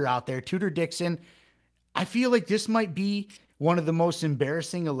Tudor out there, Tudor Dixon. I feel like this might be one of the most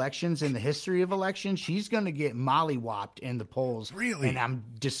embarrassing elections in the history of elections. She's going to get mollywopped in the polls. Really? And I'm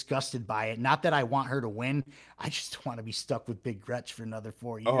disgusted by it. Not that I want her to win. I just want to be stuck with Big Gretch for another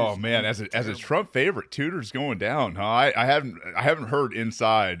 4 years. Oh man, as a Trump favorite, Tudor's going down, huh? I haven't heard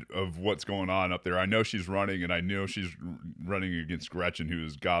inside of what's going on up there. I know she's running, and I know she's running against Gretchen, who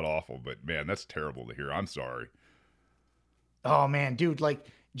is god awful. But man, that's terrible to hear. I'm sorry. Oh man, dude, like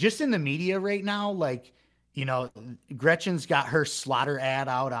just in the media right now, like, Gretchen's got her slaughter ad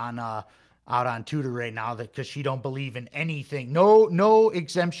out on Tudor right now, that because she don't believe in anything, no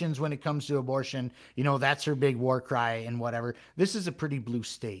exemptions when it comes to abortion. That's her big war cry and whatever. This is a pretty blue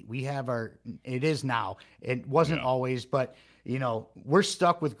state. It is now. It wasn't always, but we're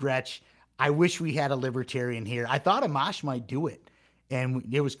stuck with Gretch. I wish we had a libertarian here. I thought Amash might do it, and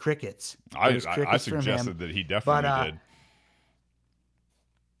it was crickets. I suggested that he definitely did.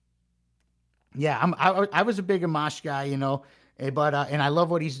 Yeah, I was a big Amash guy, but and I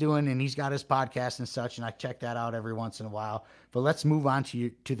love what he's doing, and he's got his podcast and such, and I check that out every once in a while. But let's move on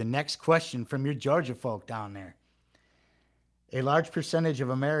to the next question from your Georgia folk down there. A large percentage of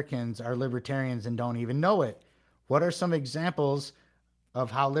Americans are libertarians and don't even know it. What are some examples of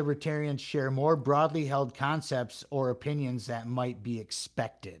how libertarians share more broadly held concepts or opinions that might be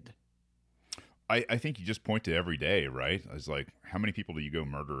expected? I think you just point to every day, right? It's like, how many people do you go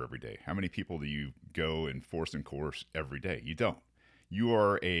murder every day? How many people do you go and force and coerce every day? You don't. You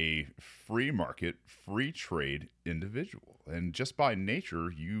are a free market, free trade individual. And just by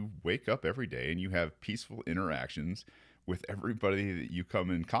nature, you wake up every day and you have peaceful interactions with everybody that you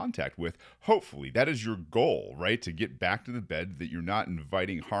come in contact with. Hopefully, that is your goal, right? To get back to the bed, that you're not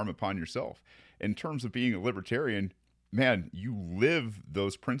inviting harm upon yourself. In terms of being a libertarian, man, you live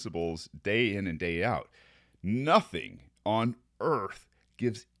those principles day in and day out. Nothing on earth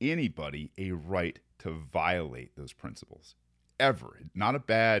gives anybody a right to violate those principles. Ever. Not a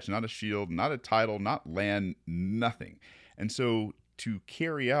badge, not a shield, not a title, not land, nothing. And so to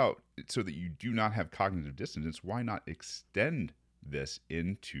carry out so that you do not have cognitive dissonance, why not extend this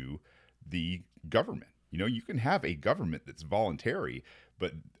into the government? You can have a government that's voluntary,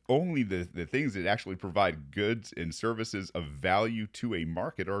 but only the things that actually provide goods and services of value to a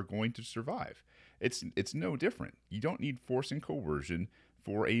market are going to survive. It's no different. You don't need force and coercion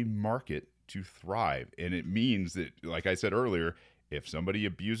for a market to thrive. And it means that, like I said earlier, if somebody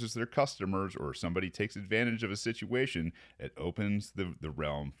abuses their customers or somebody takes advantage of a situation, it opens the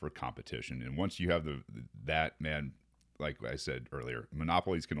realm for competition. And once you have that, man, like I said earlier,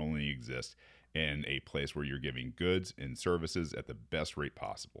 monopolies can only exist in a place where you're giving goods and services at the best rate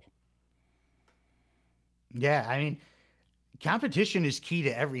possible. Yeah, I mean, competition is key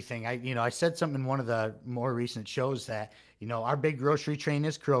to everything. I said something in one of the more recent shows that, our big grocery chain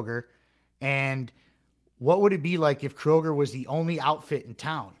is Kroger, and what would it be like if Kroger was the only outfit in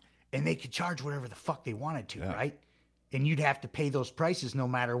town and they could charge whatever the fuck they wanted to, right? And you'd have to pay those prices no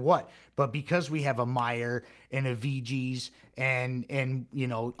matter what. But because we have a Meijer and a VG's and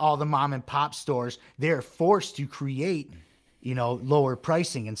all the mom and pop stores, they're forced to create, lower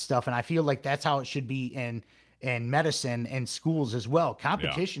pricing and stuff. And I feel like that's how it should be in medicine and schools as well.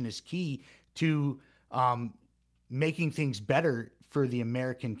 Competition is key to making things better for the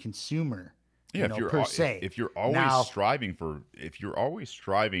American consumer. Yeah, if you're always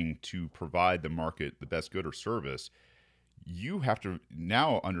striving to provide the market the best good or service, you have to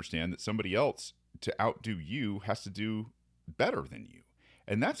now understand that somebody else, to outdo you, has to do better than you.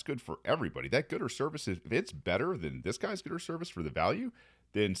 And that's good for everybody. That good or service, if it's better than this guy's good or service for the value,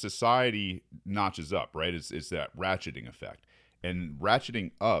 then society notches up, right? It's that ratcheting effect. And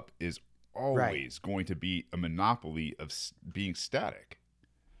ratcheting up is always going to be a monopoly of being static.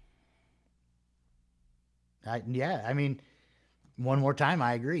 I mean, One more time,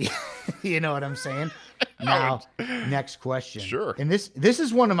 I agree. You know what I'm saying? Now, next question. Sure. And this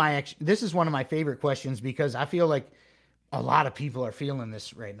is one of my favorite questions because I feel like a lot of people are feeling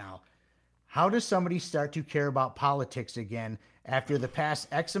this right now. How does somebody start to care about politics again after the past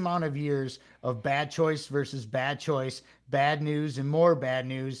X amount of years of bad choice versus bad choice, bad news and more bad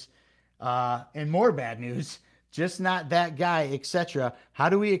news, just not that guy, etc.? How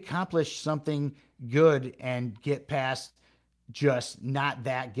do we accomplish something good and get past just not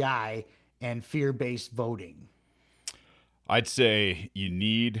that guy and fear-based voting? I'd say you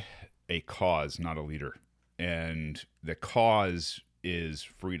need a cause, not a leader. And the cause is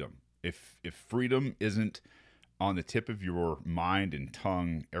freedom. If freedom isn't on the tip of your mind and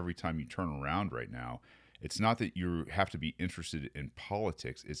tongue every time you turn around right now, it's not that you have to be interested in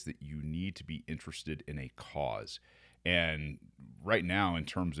politics, it's that you need to be interested in a cause. And right now, in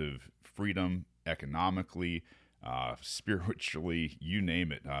terms of freedom, economically, spiritually, you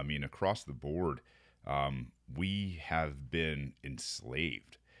name it, I mean, across the board, we have been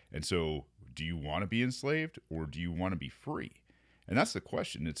enslaved. And so, do you want to be enslaved or do you want to be free? And that's the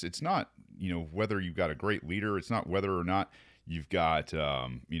question. It's not, whether you've got a great leader. It's not whether or not you've got,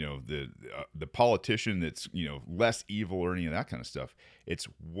 the politician that's, less evil or any of that kind of stuff. It's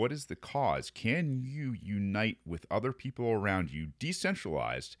what is the cause? Can you unite with other people around you,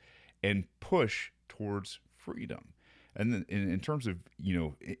 decentralized, and push towards freedom? And then in terms of,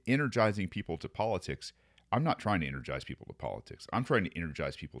 energizing people to politics, I'm not trying to energize people to politics. I'm trying to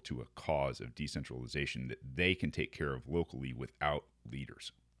energize people to a cause of decentralization that they can take care of locally without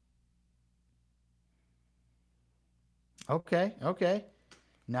leaders. Okay.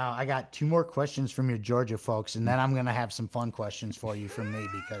 Now I got 2 more questions from your Georgia folks, and then I'm going to have some fun questions for you from me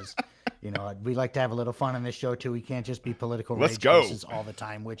because, we like to have a little fun on this show too. We can't just be political Let's rage go. faces all the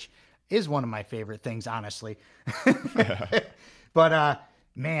time, which is one of my favorite things, honestly. But,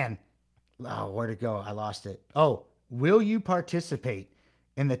 man, where'd it go? I lost it. Oh, will you participate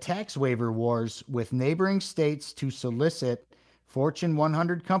in the tax waiver wars with neighboring states to solicit Fortune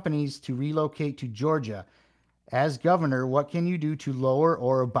 100 companies to relocate to Georgia? As governor, what can you do to lower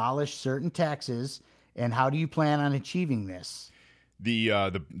or abolish certain taxes, and how do you plan on achieving this?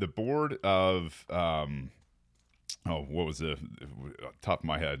 The board of what was the top of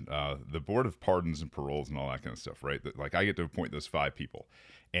my head? The board of pardons and paroles and all that kind of stuff, right? Like I get to appoint those 5 people,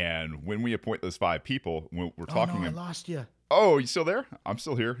 and when we appoint those 5 people, we're talking. Oh, no, I lost you. Oh, you still there? I'm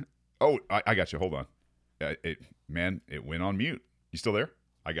still here. Oh, I got you. Hold on. It went on mute. You still there?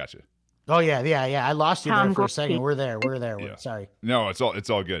 I got you. Oh yeah. I lost you there for a second. We're there. Yeah. Sorry. No, it's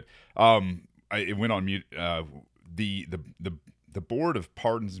all good. It went on mute. The board of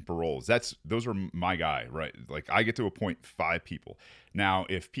pardons and paroles. Those are my guy, right? Like I get to appoint 5 people. Now,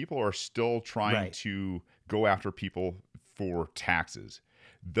 if people are still trying to go after people for taxes,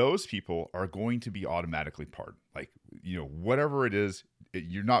 those people are going to be automatically pardoned. Like, whatever it is,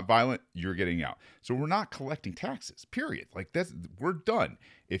 you're not violent, you're getting out. So we're not collecting taxes, period. Like we're done.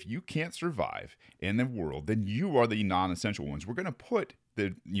 If you can't survive in the world, then you are the non-essential ones. We're going to put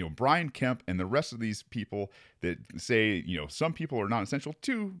Brian Kemp and the rest of these people that say, some people are non-essential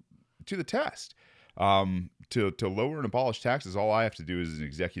to the test. To lower and abolish taxes, all I have to do as an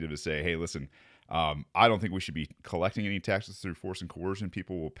executive is say, hey, listen, I don't think we should be collecting any taxes through force and coercion.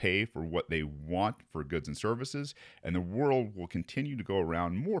 People will pay for what they want for goods and services, and the world will continue to go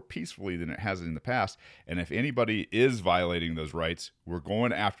around more peacefully than it has in the past. And if anybody is violating those rights, we're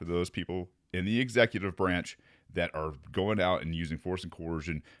going after those people in the executive branch that are going out and using force and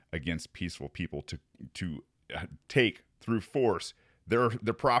coercion against peaceful people to take through force their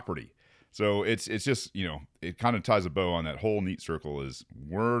property. So it's just, it kind of ties a bow on that whole neat circle is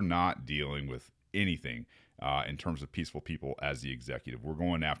we're not dealing with anything in terms of peaceful people as the executive. We're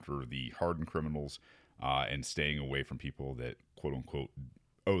going after the hardened criminals and staying away from people that, quote unquote,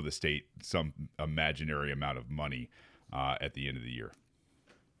 owe the state some imaginary amount of money at the end of the year.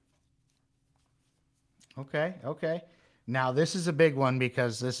 Okay. Now, this is a big one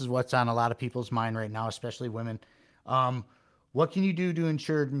because this is what's on a lot of people's mind right now, especially women. What can you do to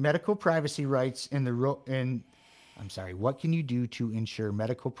ensure medical privacy rights what can you do to ensure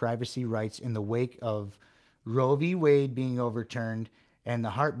medical privacy rights in the wake of Roe v. Wade being overturned and the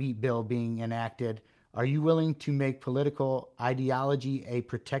heartbeat bill being enacted? Are you willing to make political ideology a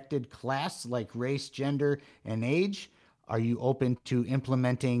protected class like race, gender, and age? Are you open to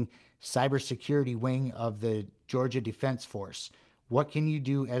implementing cybersecurity wing of the Georgia Defense Force? What can you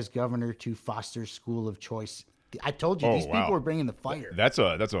do as governor to foster school of choice? I told you, these people are bringing the fire. That's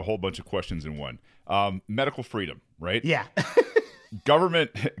a whole bunch of questions in one. Medical freedom, right? Yeah.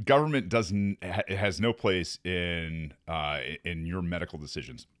 government doesn't has no place in your medical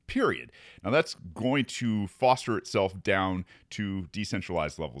decisions. Period. Now that's going to foster itself down to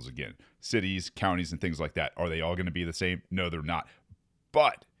decentralized levels again. Cities, counties, and things like that. Are they all going to be the same? No, they're not.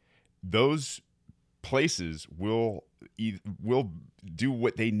 But those places will do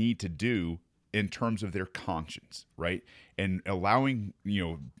what they need to do in terms of their conscience, right? And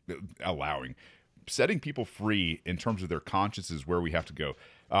setting people free in terms of their conscience is where we have to go.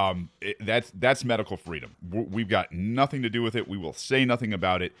 That's medical freedom. We've got nothing to do with it. We will say nothing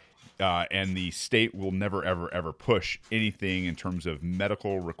about it. And the state will never, ever, ever push anything in terms of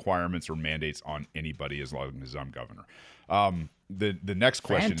medical requirements or mandates on anybody as long as I'm governor. The next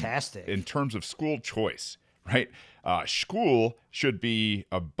question, fantastic, in terms of school choice, right? School should be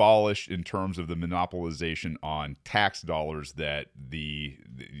abolished in terms of the monopolization on tax dollars that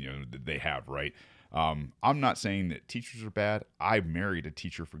they have, right? I'm not saying that teachers are bad. I married a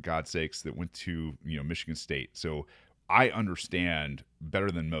teacher, for God's sakes, that went to Michigan State, so I understand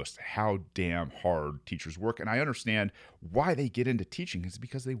better than most how damn hard teachers work, and I understand why they get into teaching. It's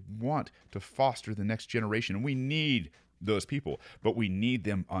because they want to foster the next generation, and we need those people, but we need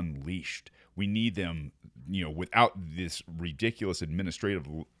them unleashed. We need them, without this ridiculous administrative,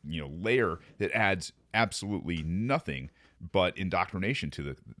 layer that adds absolutely nothing but indoctrination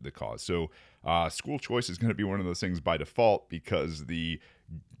to the cause. So school choice is going to be one of those things by default because the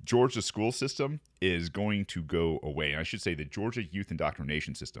Georgia school system is going to go away. And I should say the Georgia youth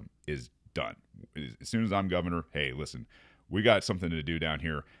indoctrination system is done. As soon as I'm governor, hey, listen, we got something to do down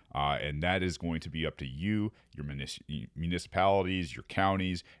here, and that is going to be up to you, your municipalities, your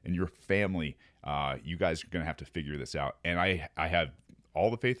counties, and your family. You guys are going to have to figure this out. And I have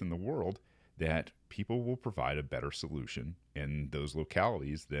all the faith in the world that people will provide a better solution in those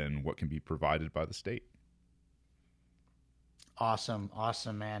localities than what can be provided by the state. Awesome,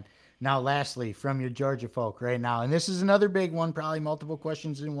 man. Now, lastly, from your Georgia folk right now, and this is another big one, probably multiple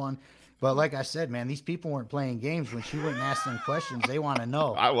questions in one. But like I said, man, these people weren't playing games. When she went and asked them questions, they want to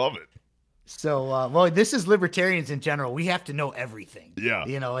know. I love it. So, this is libertarians in general. We have to know everything. Yeah.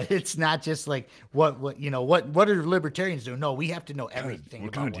 It's not just like what are libertarians doing? No, we have to know everything.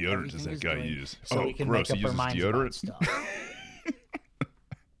 What kind of deodorant does that guy use? So we can make up our minds about stuff.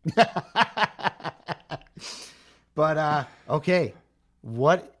 But okay,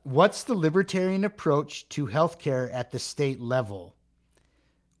 what's the libertarian approach to healthcare at the state level?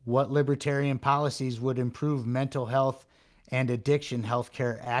 What libertarian policies would improve mental health and addiction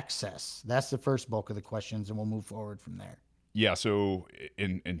healthcare access? That's the first bulk of the questions, and we'll move forward from there. Yeah. So,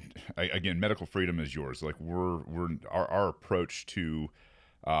 again, medical freedom is yours. Like our approach to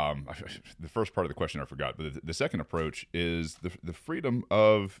the first part of the question I forgot, but the second approach is the freedom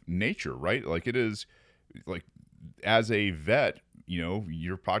of nature, right? Like it is like as a vet,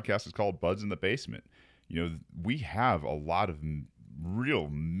 your podcast is called Buds in the Basement. We have a lot of real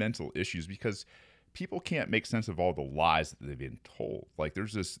mental issues because people can't make sense of all the lies that they've been told. Like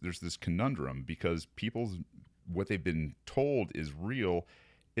there's this conundrum because what they've been told is real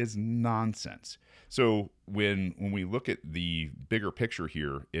is nonsense. So when we look at the bigger picture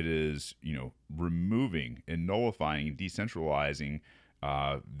here, it is removing and nullifying, decentralizing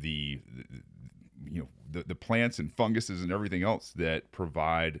the plants and funguses and everything else that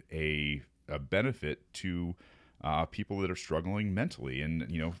provide a benefit to people that are struggling mentally.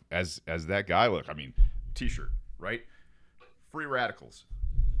 And as that guy, look, I mean, t-shirt, right? Free radicals,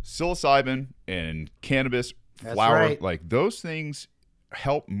 psilocybin and cannabis flower, right. Like those things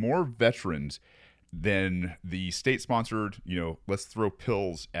help more veterans than the state-sponsored, let's throw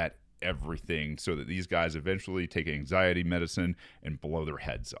pills at everything so that these guys eventually take anxiety medicine and blow their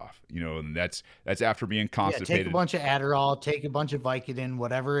heads off, and that's after being constipated. Take a bunch of Adderall, take a bunch of Vicodin,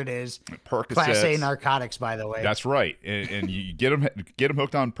 whatever it is. Percocets. Class A narcotics, by the way. That's right. And you get them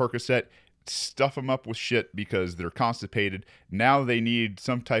hooked on Percocet, stuff them up with shit because they're constipated. Now they need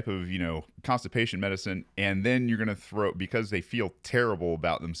some type of, constipation medicine. And then you're going to throw, because they feel terrible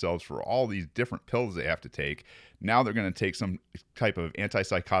about themselves for all these different pills they have to take. Now they're going to take some type of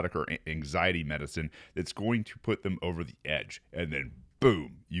antipsychotic or anxiety medicine that's going to put them over the edge. And then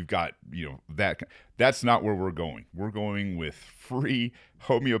boom, you've got, that's not where we're going. We're going with free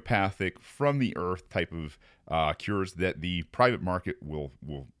homeopathic from the earth type of cures that the private market will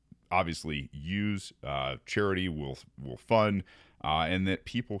obviously use, charity will fund, and that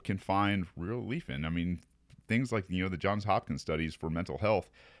people can find real relief in. I mean, things like, the Johns Hopkins studies for mental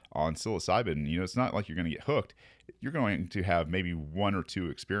health on psilocybin, it's not like you're going to get hooked. You're going to have maybe one or two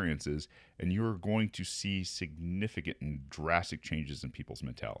experiences, and you're going to see significant and drastic changes in people's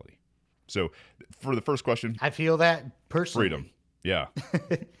mentality. So for the first question, I feel that personally. Freedom. Yeah.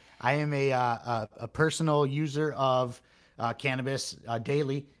 I am a personal user of cannabis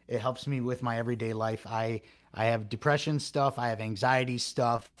daily. It helps me with my everyday life. I have depression stuff. I have anxiety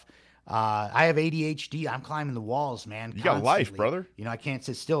stuff. I have ADHD. I'm climbing the walls, man, You got life, constantly. brother. You know, I can't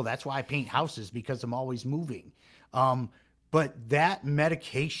sit still. That's why I paint houses because I'm always moving. Um, but that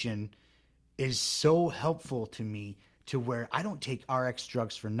medication is so helpful to me to where I don't take RX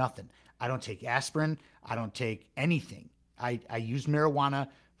drugs for nothing. I don't take aspirin. I don't take anything. I use marijuana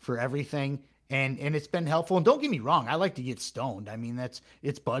for everything. And it's been helpful. And don't get me wrong, I like to get stoned. I mean,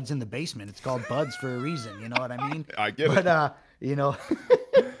 it's buds in the basement. It's called buds for a reason. You know what I mean? I get but it. you know,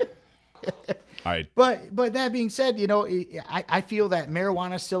 I but that being said, you know, I feel that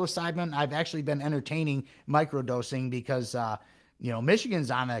marijuana, psilocybin, I've actually been entertaining microdosing because you know, Michigan's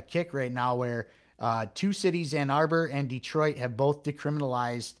on a kick right now where two cities, Ann Arbor and Detroit, have both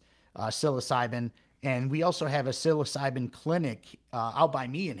decriminalized psilocybin, and we also have a psilocybin clinic out by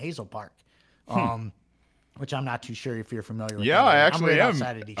me in Hazel Park, which I'm not too sure if you're familiar with. yeah, that I area. I'm actually right am.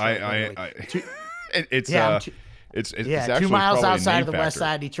 outside of Detroit. literally. It's Yeah, it's Yeah, actually 2 miles probably a outside name of the west factor.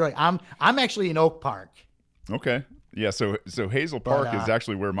 side of Detroit. I'm actually in Oak Park. Okay. Yeah. So Hazel Park is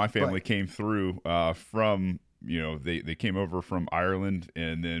actually where my family but- came through from. You know, they came over from Ireland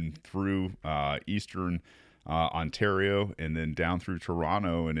and then through eastern Ontario and then down through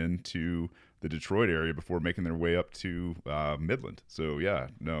Toronto and into the Detroit area before making their way up to Midland. So yeah,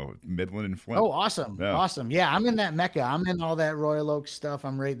 no, Midland and Flint. Oh, awesome. Yeah. Awesome. Yeah, I'm in that Mecca. I'm in all that Royal Oak stuff.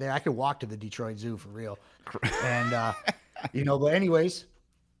 I'm right there. I could walk to the Detroit Zoo for real. And you know, but anyways,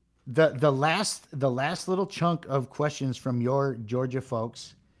 the last little chunk of questions from your Georgia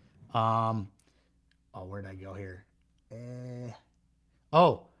folks. Oh, where'd I go here?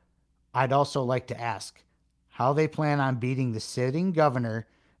 Oh, I'd also like to ask how they plan on beating the sitting governor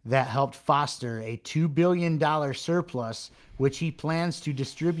that helped foster a $2 billion surplus, which he plans to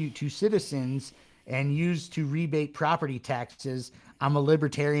distribute to citizens and use to rebate property taxes. I'm a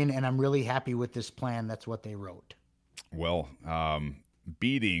libertarian and I'm really happy with this plan. That's what they wrote. Well,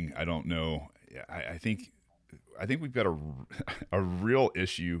 beating, I don't know. I think we've got a real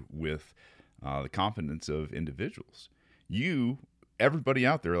issue with the confidence of individuals. Everybody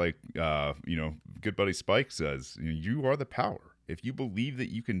out there, like you know, good buddy Spike says, you are the power. If you believe that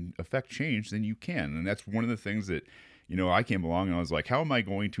you can affect change, then you can. And that's one of the things that, you know, I came along and I was like, how am I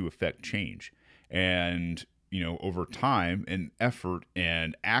going to affect change? And, you know, over time and effort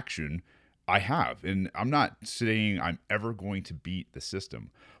and action, I have. And I'm not saying I'm ever going to beat the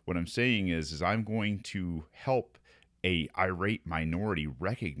system. What I'm saying is I'm going to help a irate minority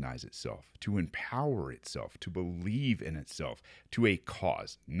recognize itself, to empower itself, to believe in itself, to a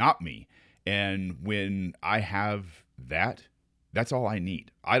cause, not me. And when I have that, that's all I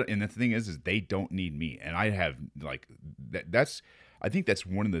need. And the thing is they don't need me. And I have like I think that's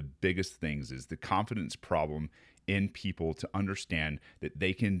one of the biggest things is the confidence problem in people to understand that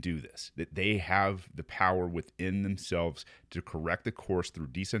they can do this, that they have the power within themselves to correct the course through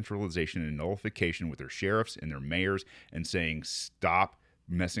decentralization and nullification with their sheriffs and their mayors and saying, stop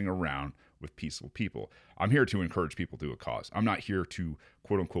messing around with peaceful people. I'm here to encourage people to a cause. I'm not here to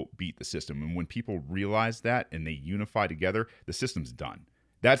quote unquote beat the system. And when people realize that and they unify together, the system's done.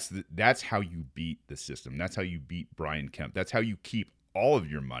 That's how you beat the system. That's how you beat Brian Kemp. That's how you keep all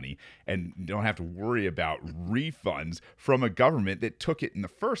of your money and don't have to worry about refunds from a government that took it in the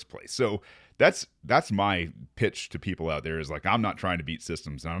first place. So that's my pitch to people out there is like, I'm not trying to beat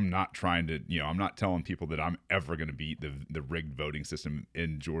systems. I'm not trying to, you know, I'm not telling people that I'm ever going to beat the rigged voting system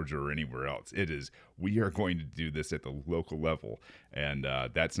in Georgia or anywhere else. It is, we are going to do this at the local level. And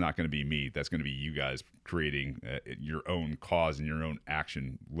that's not going to be me. That's going to be you guys creating your own cause and your own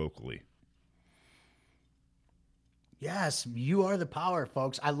action locally. Yes, you are the power,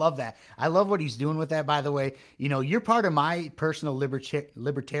 folks. I love that. I love what he's doing with that, by the way. You know, you're part of my personal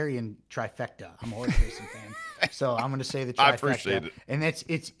libertarian trifecta. I'm a horse racing fan. So I'm going to say the trifecta. I appreciate it. And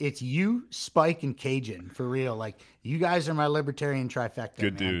it's you, Spike, and Cajun, for real. Like, you guys are my libertarian trifecta,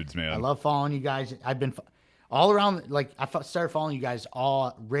 Good dudes, man. I love following you guys. I've been all around, like, started following you guys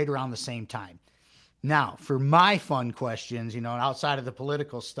all right around the same time. Now, for my fun questions, you know, outside of the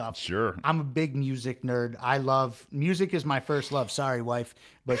political stuff, Sure. I'm a big music nerd. I love music is my first love. Sorry, wife,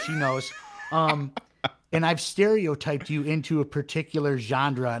 but she knows. And I've stereotyped you into a particular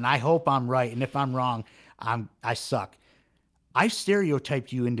genre, and I hope I'm right. And if I'm wrong, I suck. I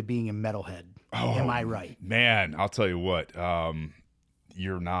stereotyped you into being a metalhead. Am I right? Man, I'll tell you what.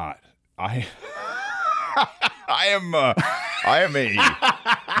 You're not. I am. I am a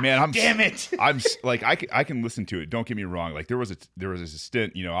man. Damn it. Like I can listen to it. Don't get me wrong. Like there was a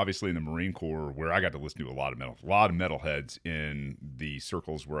stint, obviously in the Marine Corps where I got to listen to a lot of metalheads in the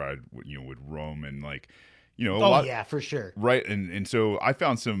circles where I would roam and like, a lot. Yeah, for sure. Right. And so I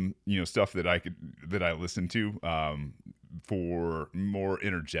found some, stuff that I listened to for more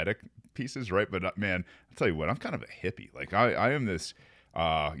energetic pieces. Right. But man, I'll tell you what, I'm kind of a hippie. Like I am this,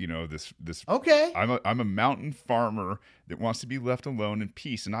 this. Okay. I'm a mountain farmer that wants to be left alone in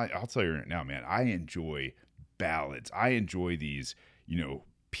peace. And I'll tell you right now, man, I enjoy ballads. I enjoy these,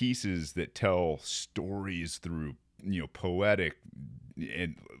 pieces that tell stories through, poetic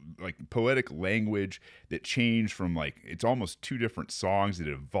and like poetic language that change from like, it's almost two different songs. It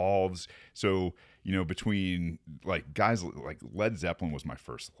evolves. So, between like guys like Led Zeppelin was my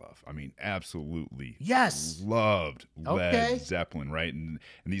first love. I mean, absolutely. Yes. Loved Led Zeppelin. Right. And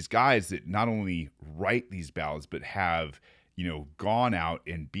these guys that not only write these ballads, but have, gone out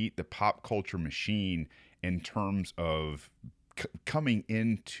and beat the pop culture machine in terms of coming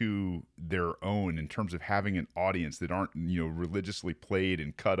into their own, in terms of having an audience that aren't religiously played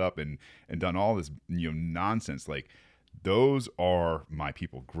and cut up and done all this nonsense. Like those are my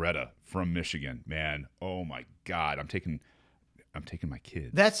people. Greta from Michigan, man, oh my god, I'm taking my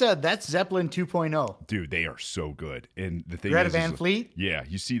kids. That's Zeppelin 2.0. Dude, they are so good. And the thing Greta is Van Fleet, yeah,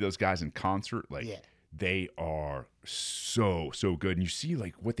 you see those guys in concert, like yeah. They are so good, and you see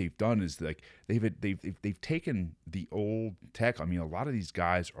like what they've done is like they've taken the old tech. I mean, a lot of these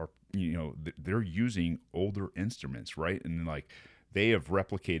guys are they're using older instruments, right? And like they have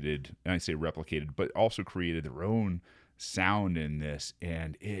replicated, and I say replicated, but also created their own sound in this,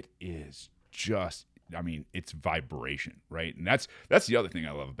 and it is just, I mean, it's vibration, right? And that's the other thing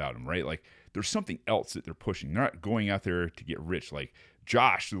I love about them, right? Like there's something else that they're pushing. They're not going out there to get rich. Like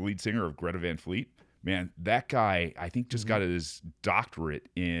Josh, the lead singer of Greta Van Fleet. Man, that guy, I think, just got his doctorate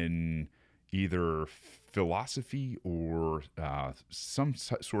in either philosophy or some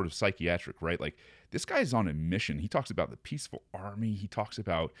sort of psychiatric, right? Like this guy's on a mission. He talks about the peaceful army. He talks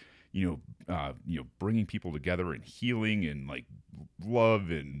about bringing people together and healing and like love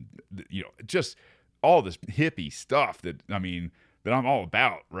and just all this hippie stuff that I'm all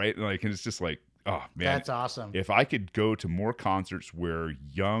about, right? Like, and it's just like, oh man, that's awesome. If I could go to more concerts where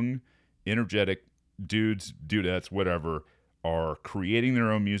young, energetic dudettes, whatever, are creating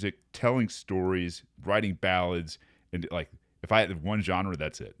their own music, telling stories, writing ballads, and like if I had one genre,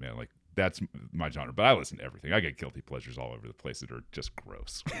 that's it, man. Like that's my genre. But I listen to everything. I get guilty pleasures all over the place that are just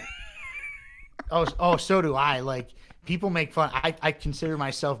gross. Oh, so do I. Like people make fun. I consider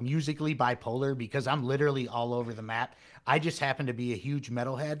myself musically bipolar because I'm literally all over the map. I just happen to be a huge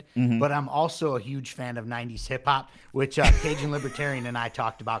metalhead, but I'm also a huge fan of 90s hip hop, which Cajun Libertarian and I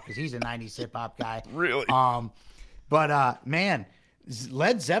talked about because he's a 90s hip hop guy. Really? But man,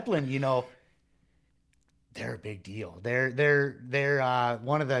 Led Zeppelin, they're a big deal. They're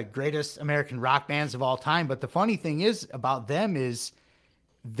one of the greatest American rock bands of all time. But the funny thing is about them is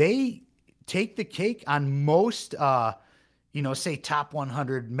they take the cake on most, say top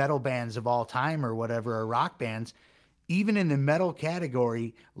 100 metal bands of all time or whatever, or rock bands. Even in the metal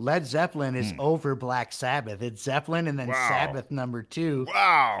category, Led Zeppelin is over Black Sabbath. It's Zeppelin and then Sabbath number 2.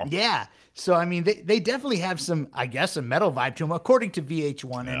 Wow. Yeah. So, I mean, they definitely have some, I guess, a metal vibe to them, according to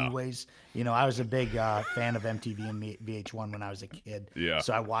VH1 anyways. I was a big fan of MTV and VH1 when I was a kid. Yeah.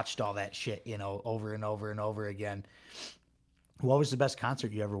 So I watched all that shit, over and over and over again. What was the best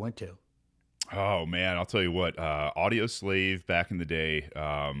concert you ever went to? Oh man, I'll tell you what. Audio Slave back in the day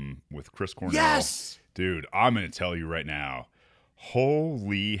with Chris Cornell. Yes, dude. I'm gonna tell you right now.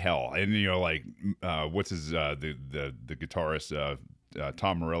 Holy hell! And what's his the guitarist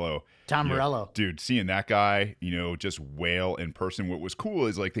Tom Morello. Tom Morello, dude. Seeing that guy, just wail in person. What was cool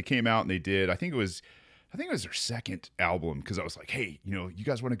is like they came out and they did. I think it was their second album because I was like, hey, you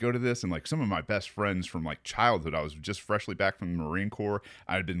guys want to go to this? And like some of my best friends from like childhood, I was just freshly back from the Marine Corps.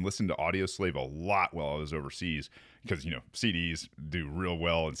 I had been listening to Audio Slave a lot while I was overseas because, CDs do real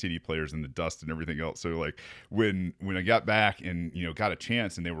well and CD players in the dust and everything else. So like when I got back and, got a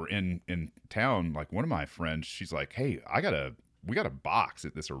chance and they were in town, like one of my friends, she's like, hey, we got a box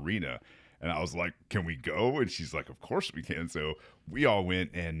at this arena. And I was like, can we go? And she's like, of course we can. So we all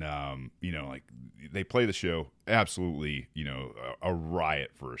went and, like they play the show. Absolutely, a riot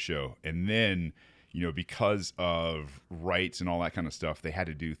for a show. And then, because of rights and all that kind of stuff, they had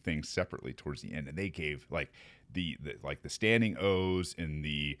to do things separately towards the end. And they gave like the standing O's and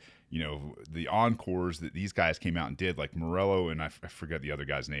the encores that these guys came out and did, like Morello and I forget the other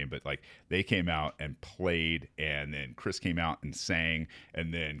guy's name, but like they came out and played, and then Chris came out and sang,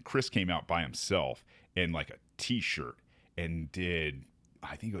 and then Chris came out by himself in like a t-shirt and did,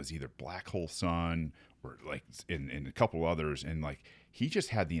 I think it was either Black Hole Sun or like in a couple others, and like he just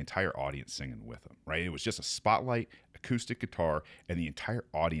had the entire audience singing with him, right? It was just a spotlight, acoustic guitar, and the entire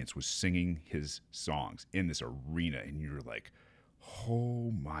audience was singing his songs in this arena, and you're like,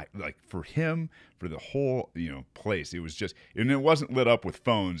 oh my, like for him, for the whole place, it was just, and it wasn't lit up with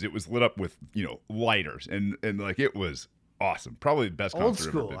phones, it was lit up with lighters, and like it was awesome, probably the best Old concert I've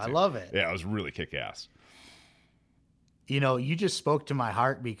school. ever been I to. love it. Yeah, it was really kick-ass. You just spoke to my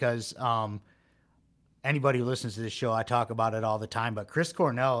heart because anybody who listens to this show, I talk about it all the time, but Chris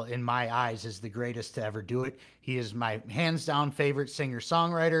Cornell, in my eyes, is the greatest to ever do it. He is my hands down favorite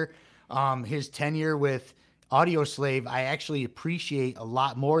singer-songwriter. His tenure with Audioslave, I actually appreciate a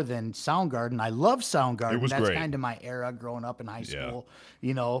lot more than Soundgarden. I love Soundgarden. It was That's great. kind of my era growing up in high Yeah. school,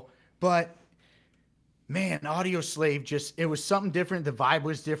 but man, Audioslave just, it was something different. The vibe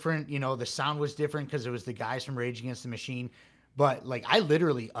was different. The sound was different because it was the guys from Rage Against the Machine. But like, I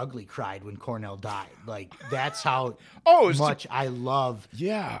literally ugly cried when Cornell died. Like, that's how much I love.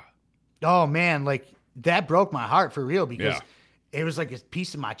 Yeah. Oh man, like that broke my heart for real because Yeah. it was like a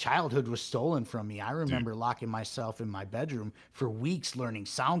piece of my childhood was stolen from me. I remember locking myself in my bedroom for weeks learning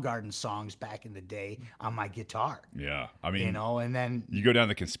Soundgarden songs back in the day on my guitar. Yeah. I mean, And then you go down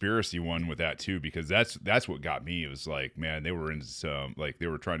the conspiracy one with that too, because that's what got me. It was like, man, they were in some, like they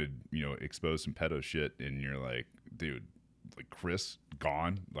were trying to expose some pedo shit, and you're like, dude, like Chris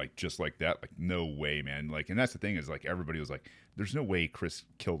gone, like just like that, like no way, man. Like, and that's the thing is like everybody was like, there's no way Chris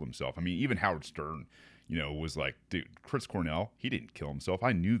killed himself. I mean, even Howard Stern, was like, dude, Chris Cornell, he didn't kill himself.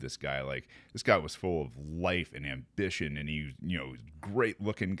 I knew this guy. Like, this guy was full of life and ambition, and he, was a great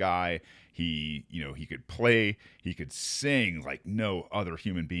looking guy. He, he could play, he could sing like no other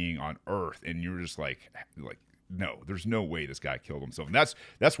human being on earth. And you're just like, no, there's no way this guy killed himself. And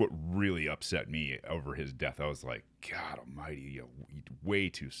that's what really upset me over his death. I was like, God almighty, way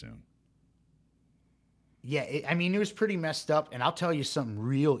too soon. yeah, it was pretty messed up. And I'll tell you something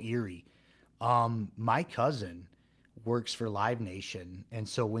real eerie. My cousin works for Live Nation, and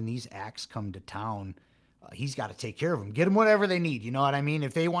so when these acts come to town, he's got to take care of them, get them whatever they need. You know what I mean?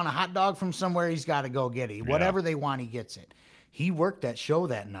 If they want a hot dog from somewhere, he's got to go get it. Whatever they want, he gets it. He worked that show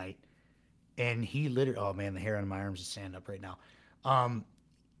that night, and he literally, oh man, the hair on my arms is standing up right now.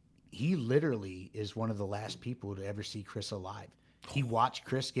 He literally is one of the last people to ever see Chris alive. He watched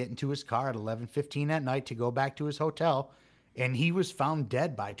Chris get into his car at 11:15 at night to go back to his hotel, and he was found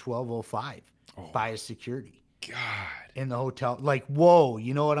dead by 12:05 by his security. God. In the hotel. Like, whoa,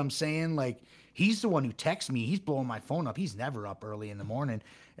 you know what I'm saying? Like, he's the one who texts me. He's blowing my phone up. He's never up early in the morning,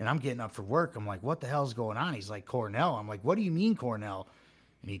 and I'm getting up for work. I'm like, what the hell's going on? He's like, Cornell. I'm like, what do you mean, Cornell?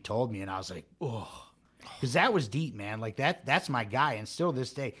 And he told me, and I was like, oh. Because that was deep, man. Like, that's my guy, and still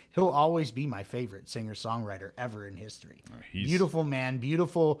this day, he'll always be my favorite singer-songwriter ever in history. Beautiful man,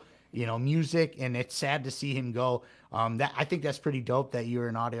 beautiful, music, and it's sad to see him go. I think that's pretty dope that you're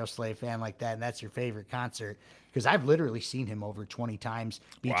an Audioslave fan like that, and that's your favorite concert. Because I've literally seen him over 20 times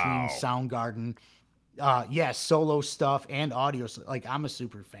between Soundgarden, solo stuff and audio. Like, I'm a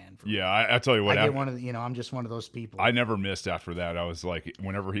super fan. I tell you what, I get one of the, I'm just one of those people. I never missed after that. I was like,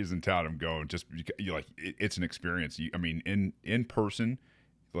 whenever he's in town, I'm going. Just it's an experience. I mean, in person,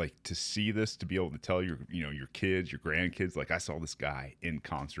 like to see this, to be able to tell your kids, your grandkids, like I saw this guy in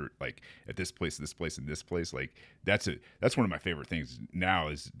concert, like at this place, and this place. Like that's one of my favorite things now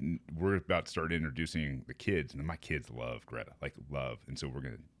is we're about to start introducing the kids, and my kids love Greta, and so we're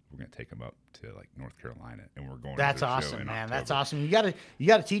gonna take them up to like North Carolina, and we're going. That's awesome, man. That's awesome. You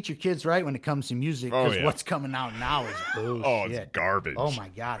gotta teach your kids right when it comes to music, because what's coming out now is bullshit. It's garbage. Oh my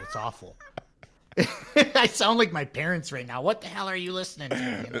God, it's awful. I sound like my parents right now. What the hell are you listening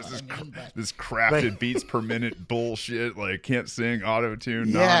to? This crafted beats per minute bullshit. Like can't sing, auto tune.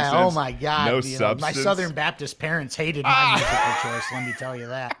 Yeah. Nonsense, oh my God. No substance. My Southern Baptist parents hated my musical choice. Let me tell you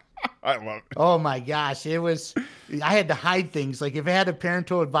that. I love it. Oh my gosh, I had to hide things. Like if it had a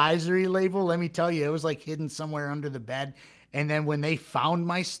parental advisory label, let me tell you, it was like hidden somewhere under the bed. And then when they found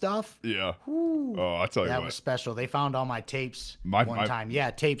my stuff, I'll tell you that what, was special. They found all my tapes my time.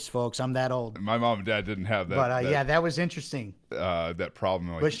 Yeah, tapes, folks. I'm that old. My mom and dad didn't have that. But that was interesting. That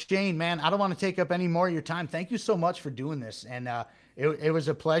problem. But Shane, man, I don't want to take up any more of your time. Thank you so much for doing this, and it was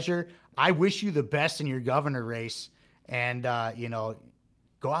a pleasure. I wish you the best in your governor race, and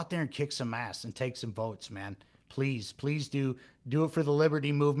go out there and kick some ass and take some votes, man. Please do it for the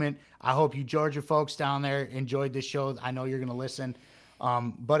liberty movement. I hope you Georgia folks down there enjoyed this show. I know you're going to listen.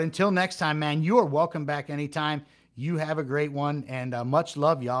 But until next time, man, you are welcome back anytime. You have a great one, and much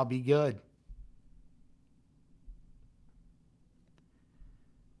love, y'all. Be good.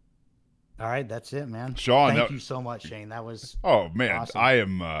 All right, that's it, man. Sean, Thank you so much, Shane. That was man,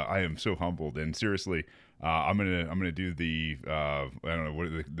 awesome. I am so humbled, and seriously, I'm gonna do the I don't know what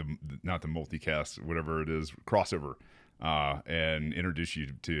the not the multicast, whatever it is, crossover, and introduce you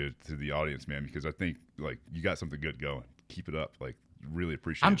to the audience, man, because I think like you got something good going. Keep it up, like really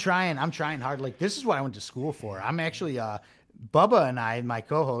appreciate. I'm trying hard. Like, this is what I went to school for. I'm actually Bubba and I, my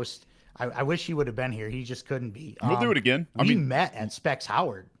co-host. I wish he would have been here. He just couldn't be. We'll do it again. We met at Specs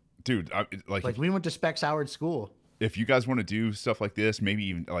Howard. Dude, like we went to Specs Howard School. If you guys want to do stuff like this, maybe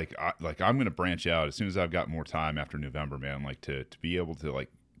even I'm going to branch out as soon as I've got more time after November, man, like to be able to like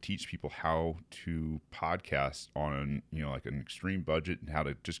teach people how to podcast on, like an extreme budget and how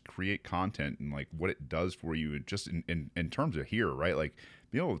to just create content and like what it does for you and just in terms of here, right? Like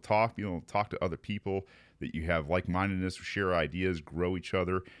be able to talk to other people that you have like-mindedness, share ideas, grow each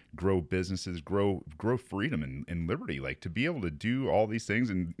other, grow businesses, grow freedom and liberty. Like to be able to do all these things.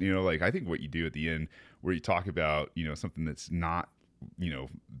 And, like I think what you do at the end where you talk about, something that's not,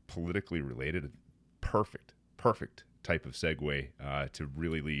 politically related, perfect type of segue to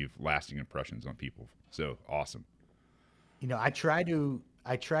really leave lasting impressions on people. So awesome. I try to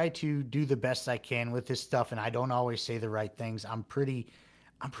do the best I can with this stuff, and I don't always say the right things. I'm pretty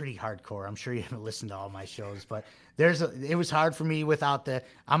hardcore. I'm sure you haven't listened to all my shows, but it was hard for me without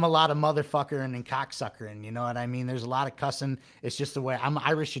I'm a lot of motherfucker and cocksucker, and you know what I mean? There's a lot of cussing. It's just the way I'm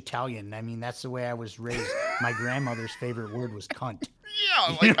Irish Italian. I mean, that's the way I was raised. My grandmother's favorite word was cunt.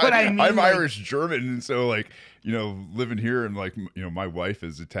 Yeah, like, you know what I mean? I'm like, Irish German, and so like living here, and like my wife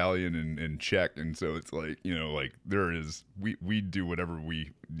is Italian and Czech, and so it's like like we do whatever we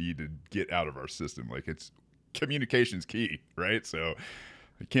need to get out of our system. Like it's communication's key, right? So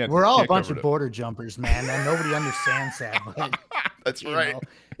we're all a bunch of border jumpers, man, and nobody understands that. But that's right.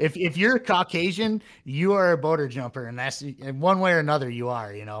 If you're Caucasian, you are a border jumper, and that's in one way or another you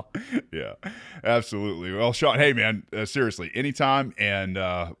are. Yeah, absolutely. Well, Sean, hey man, seriously, anytime, and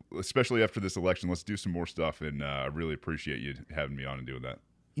especially after this election, let's do some more stuff. And I really appreciate you having me on and doing that.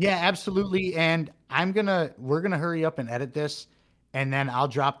 Yeah, absolutely. And we're gonna hurry up and edit this. And then I'll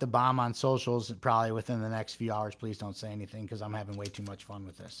drop the bomb on socials probably within the next few hours. Please don't say anything because I'm having way too much fun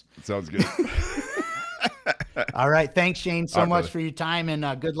with this. Sounds good. All right. Thanks, Shane, so much for your time,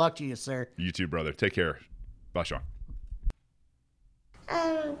 and good luck to you, sir. You too, brother. Take care. Bye, Sean.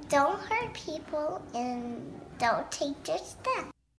 Don't hurt people and don't take their stuff.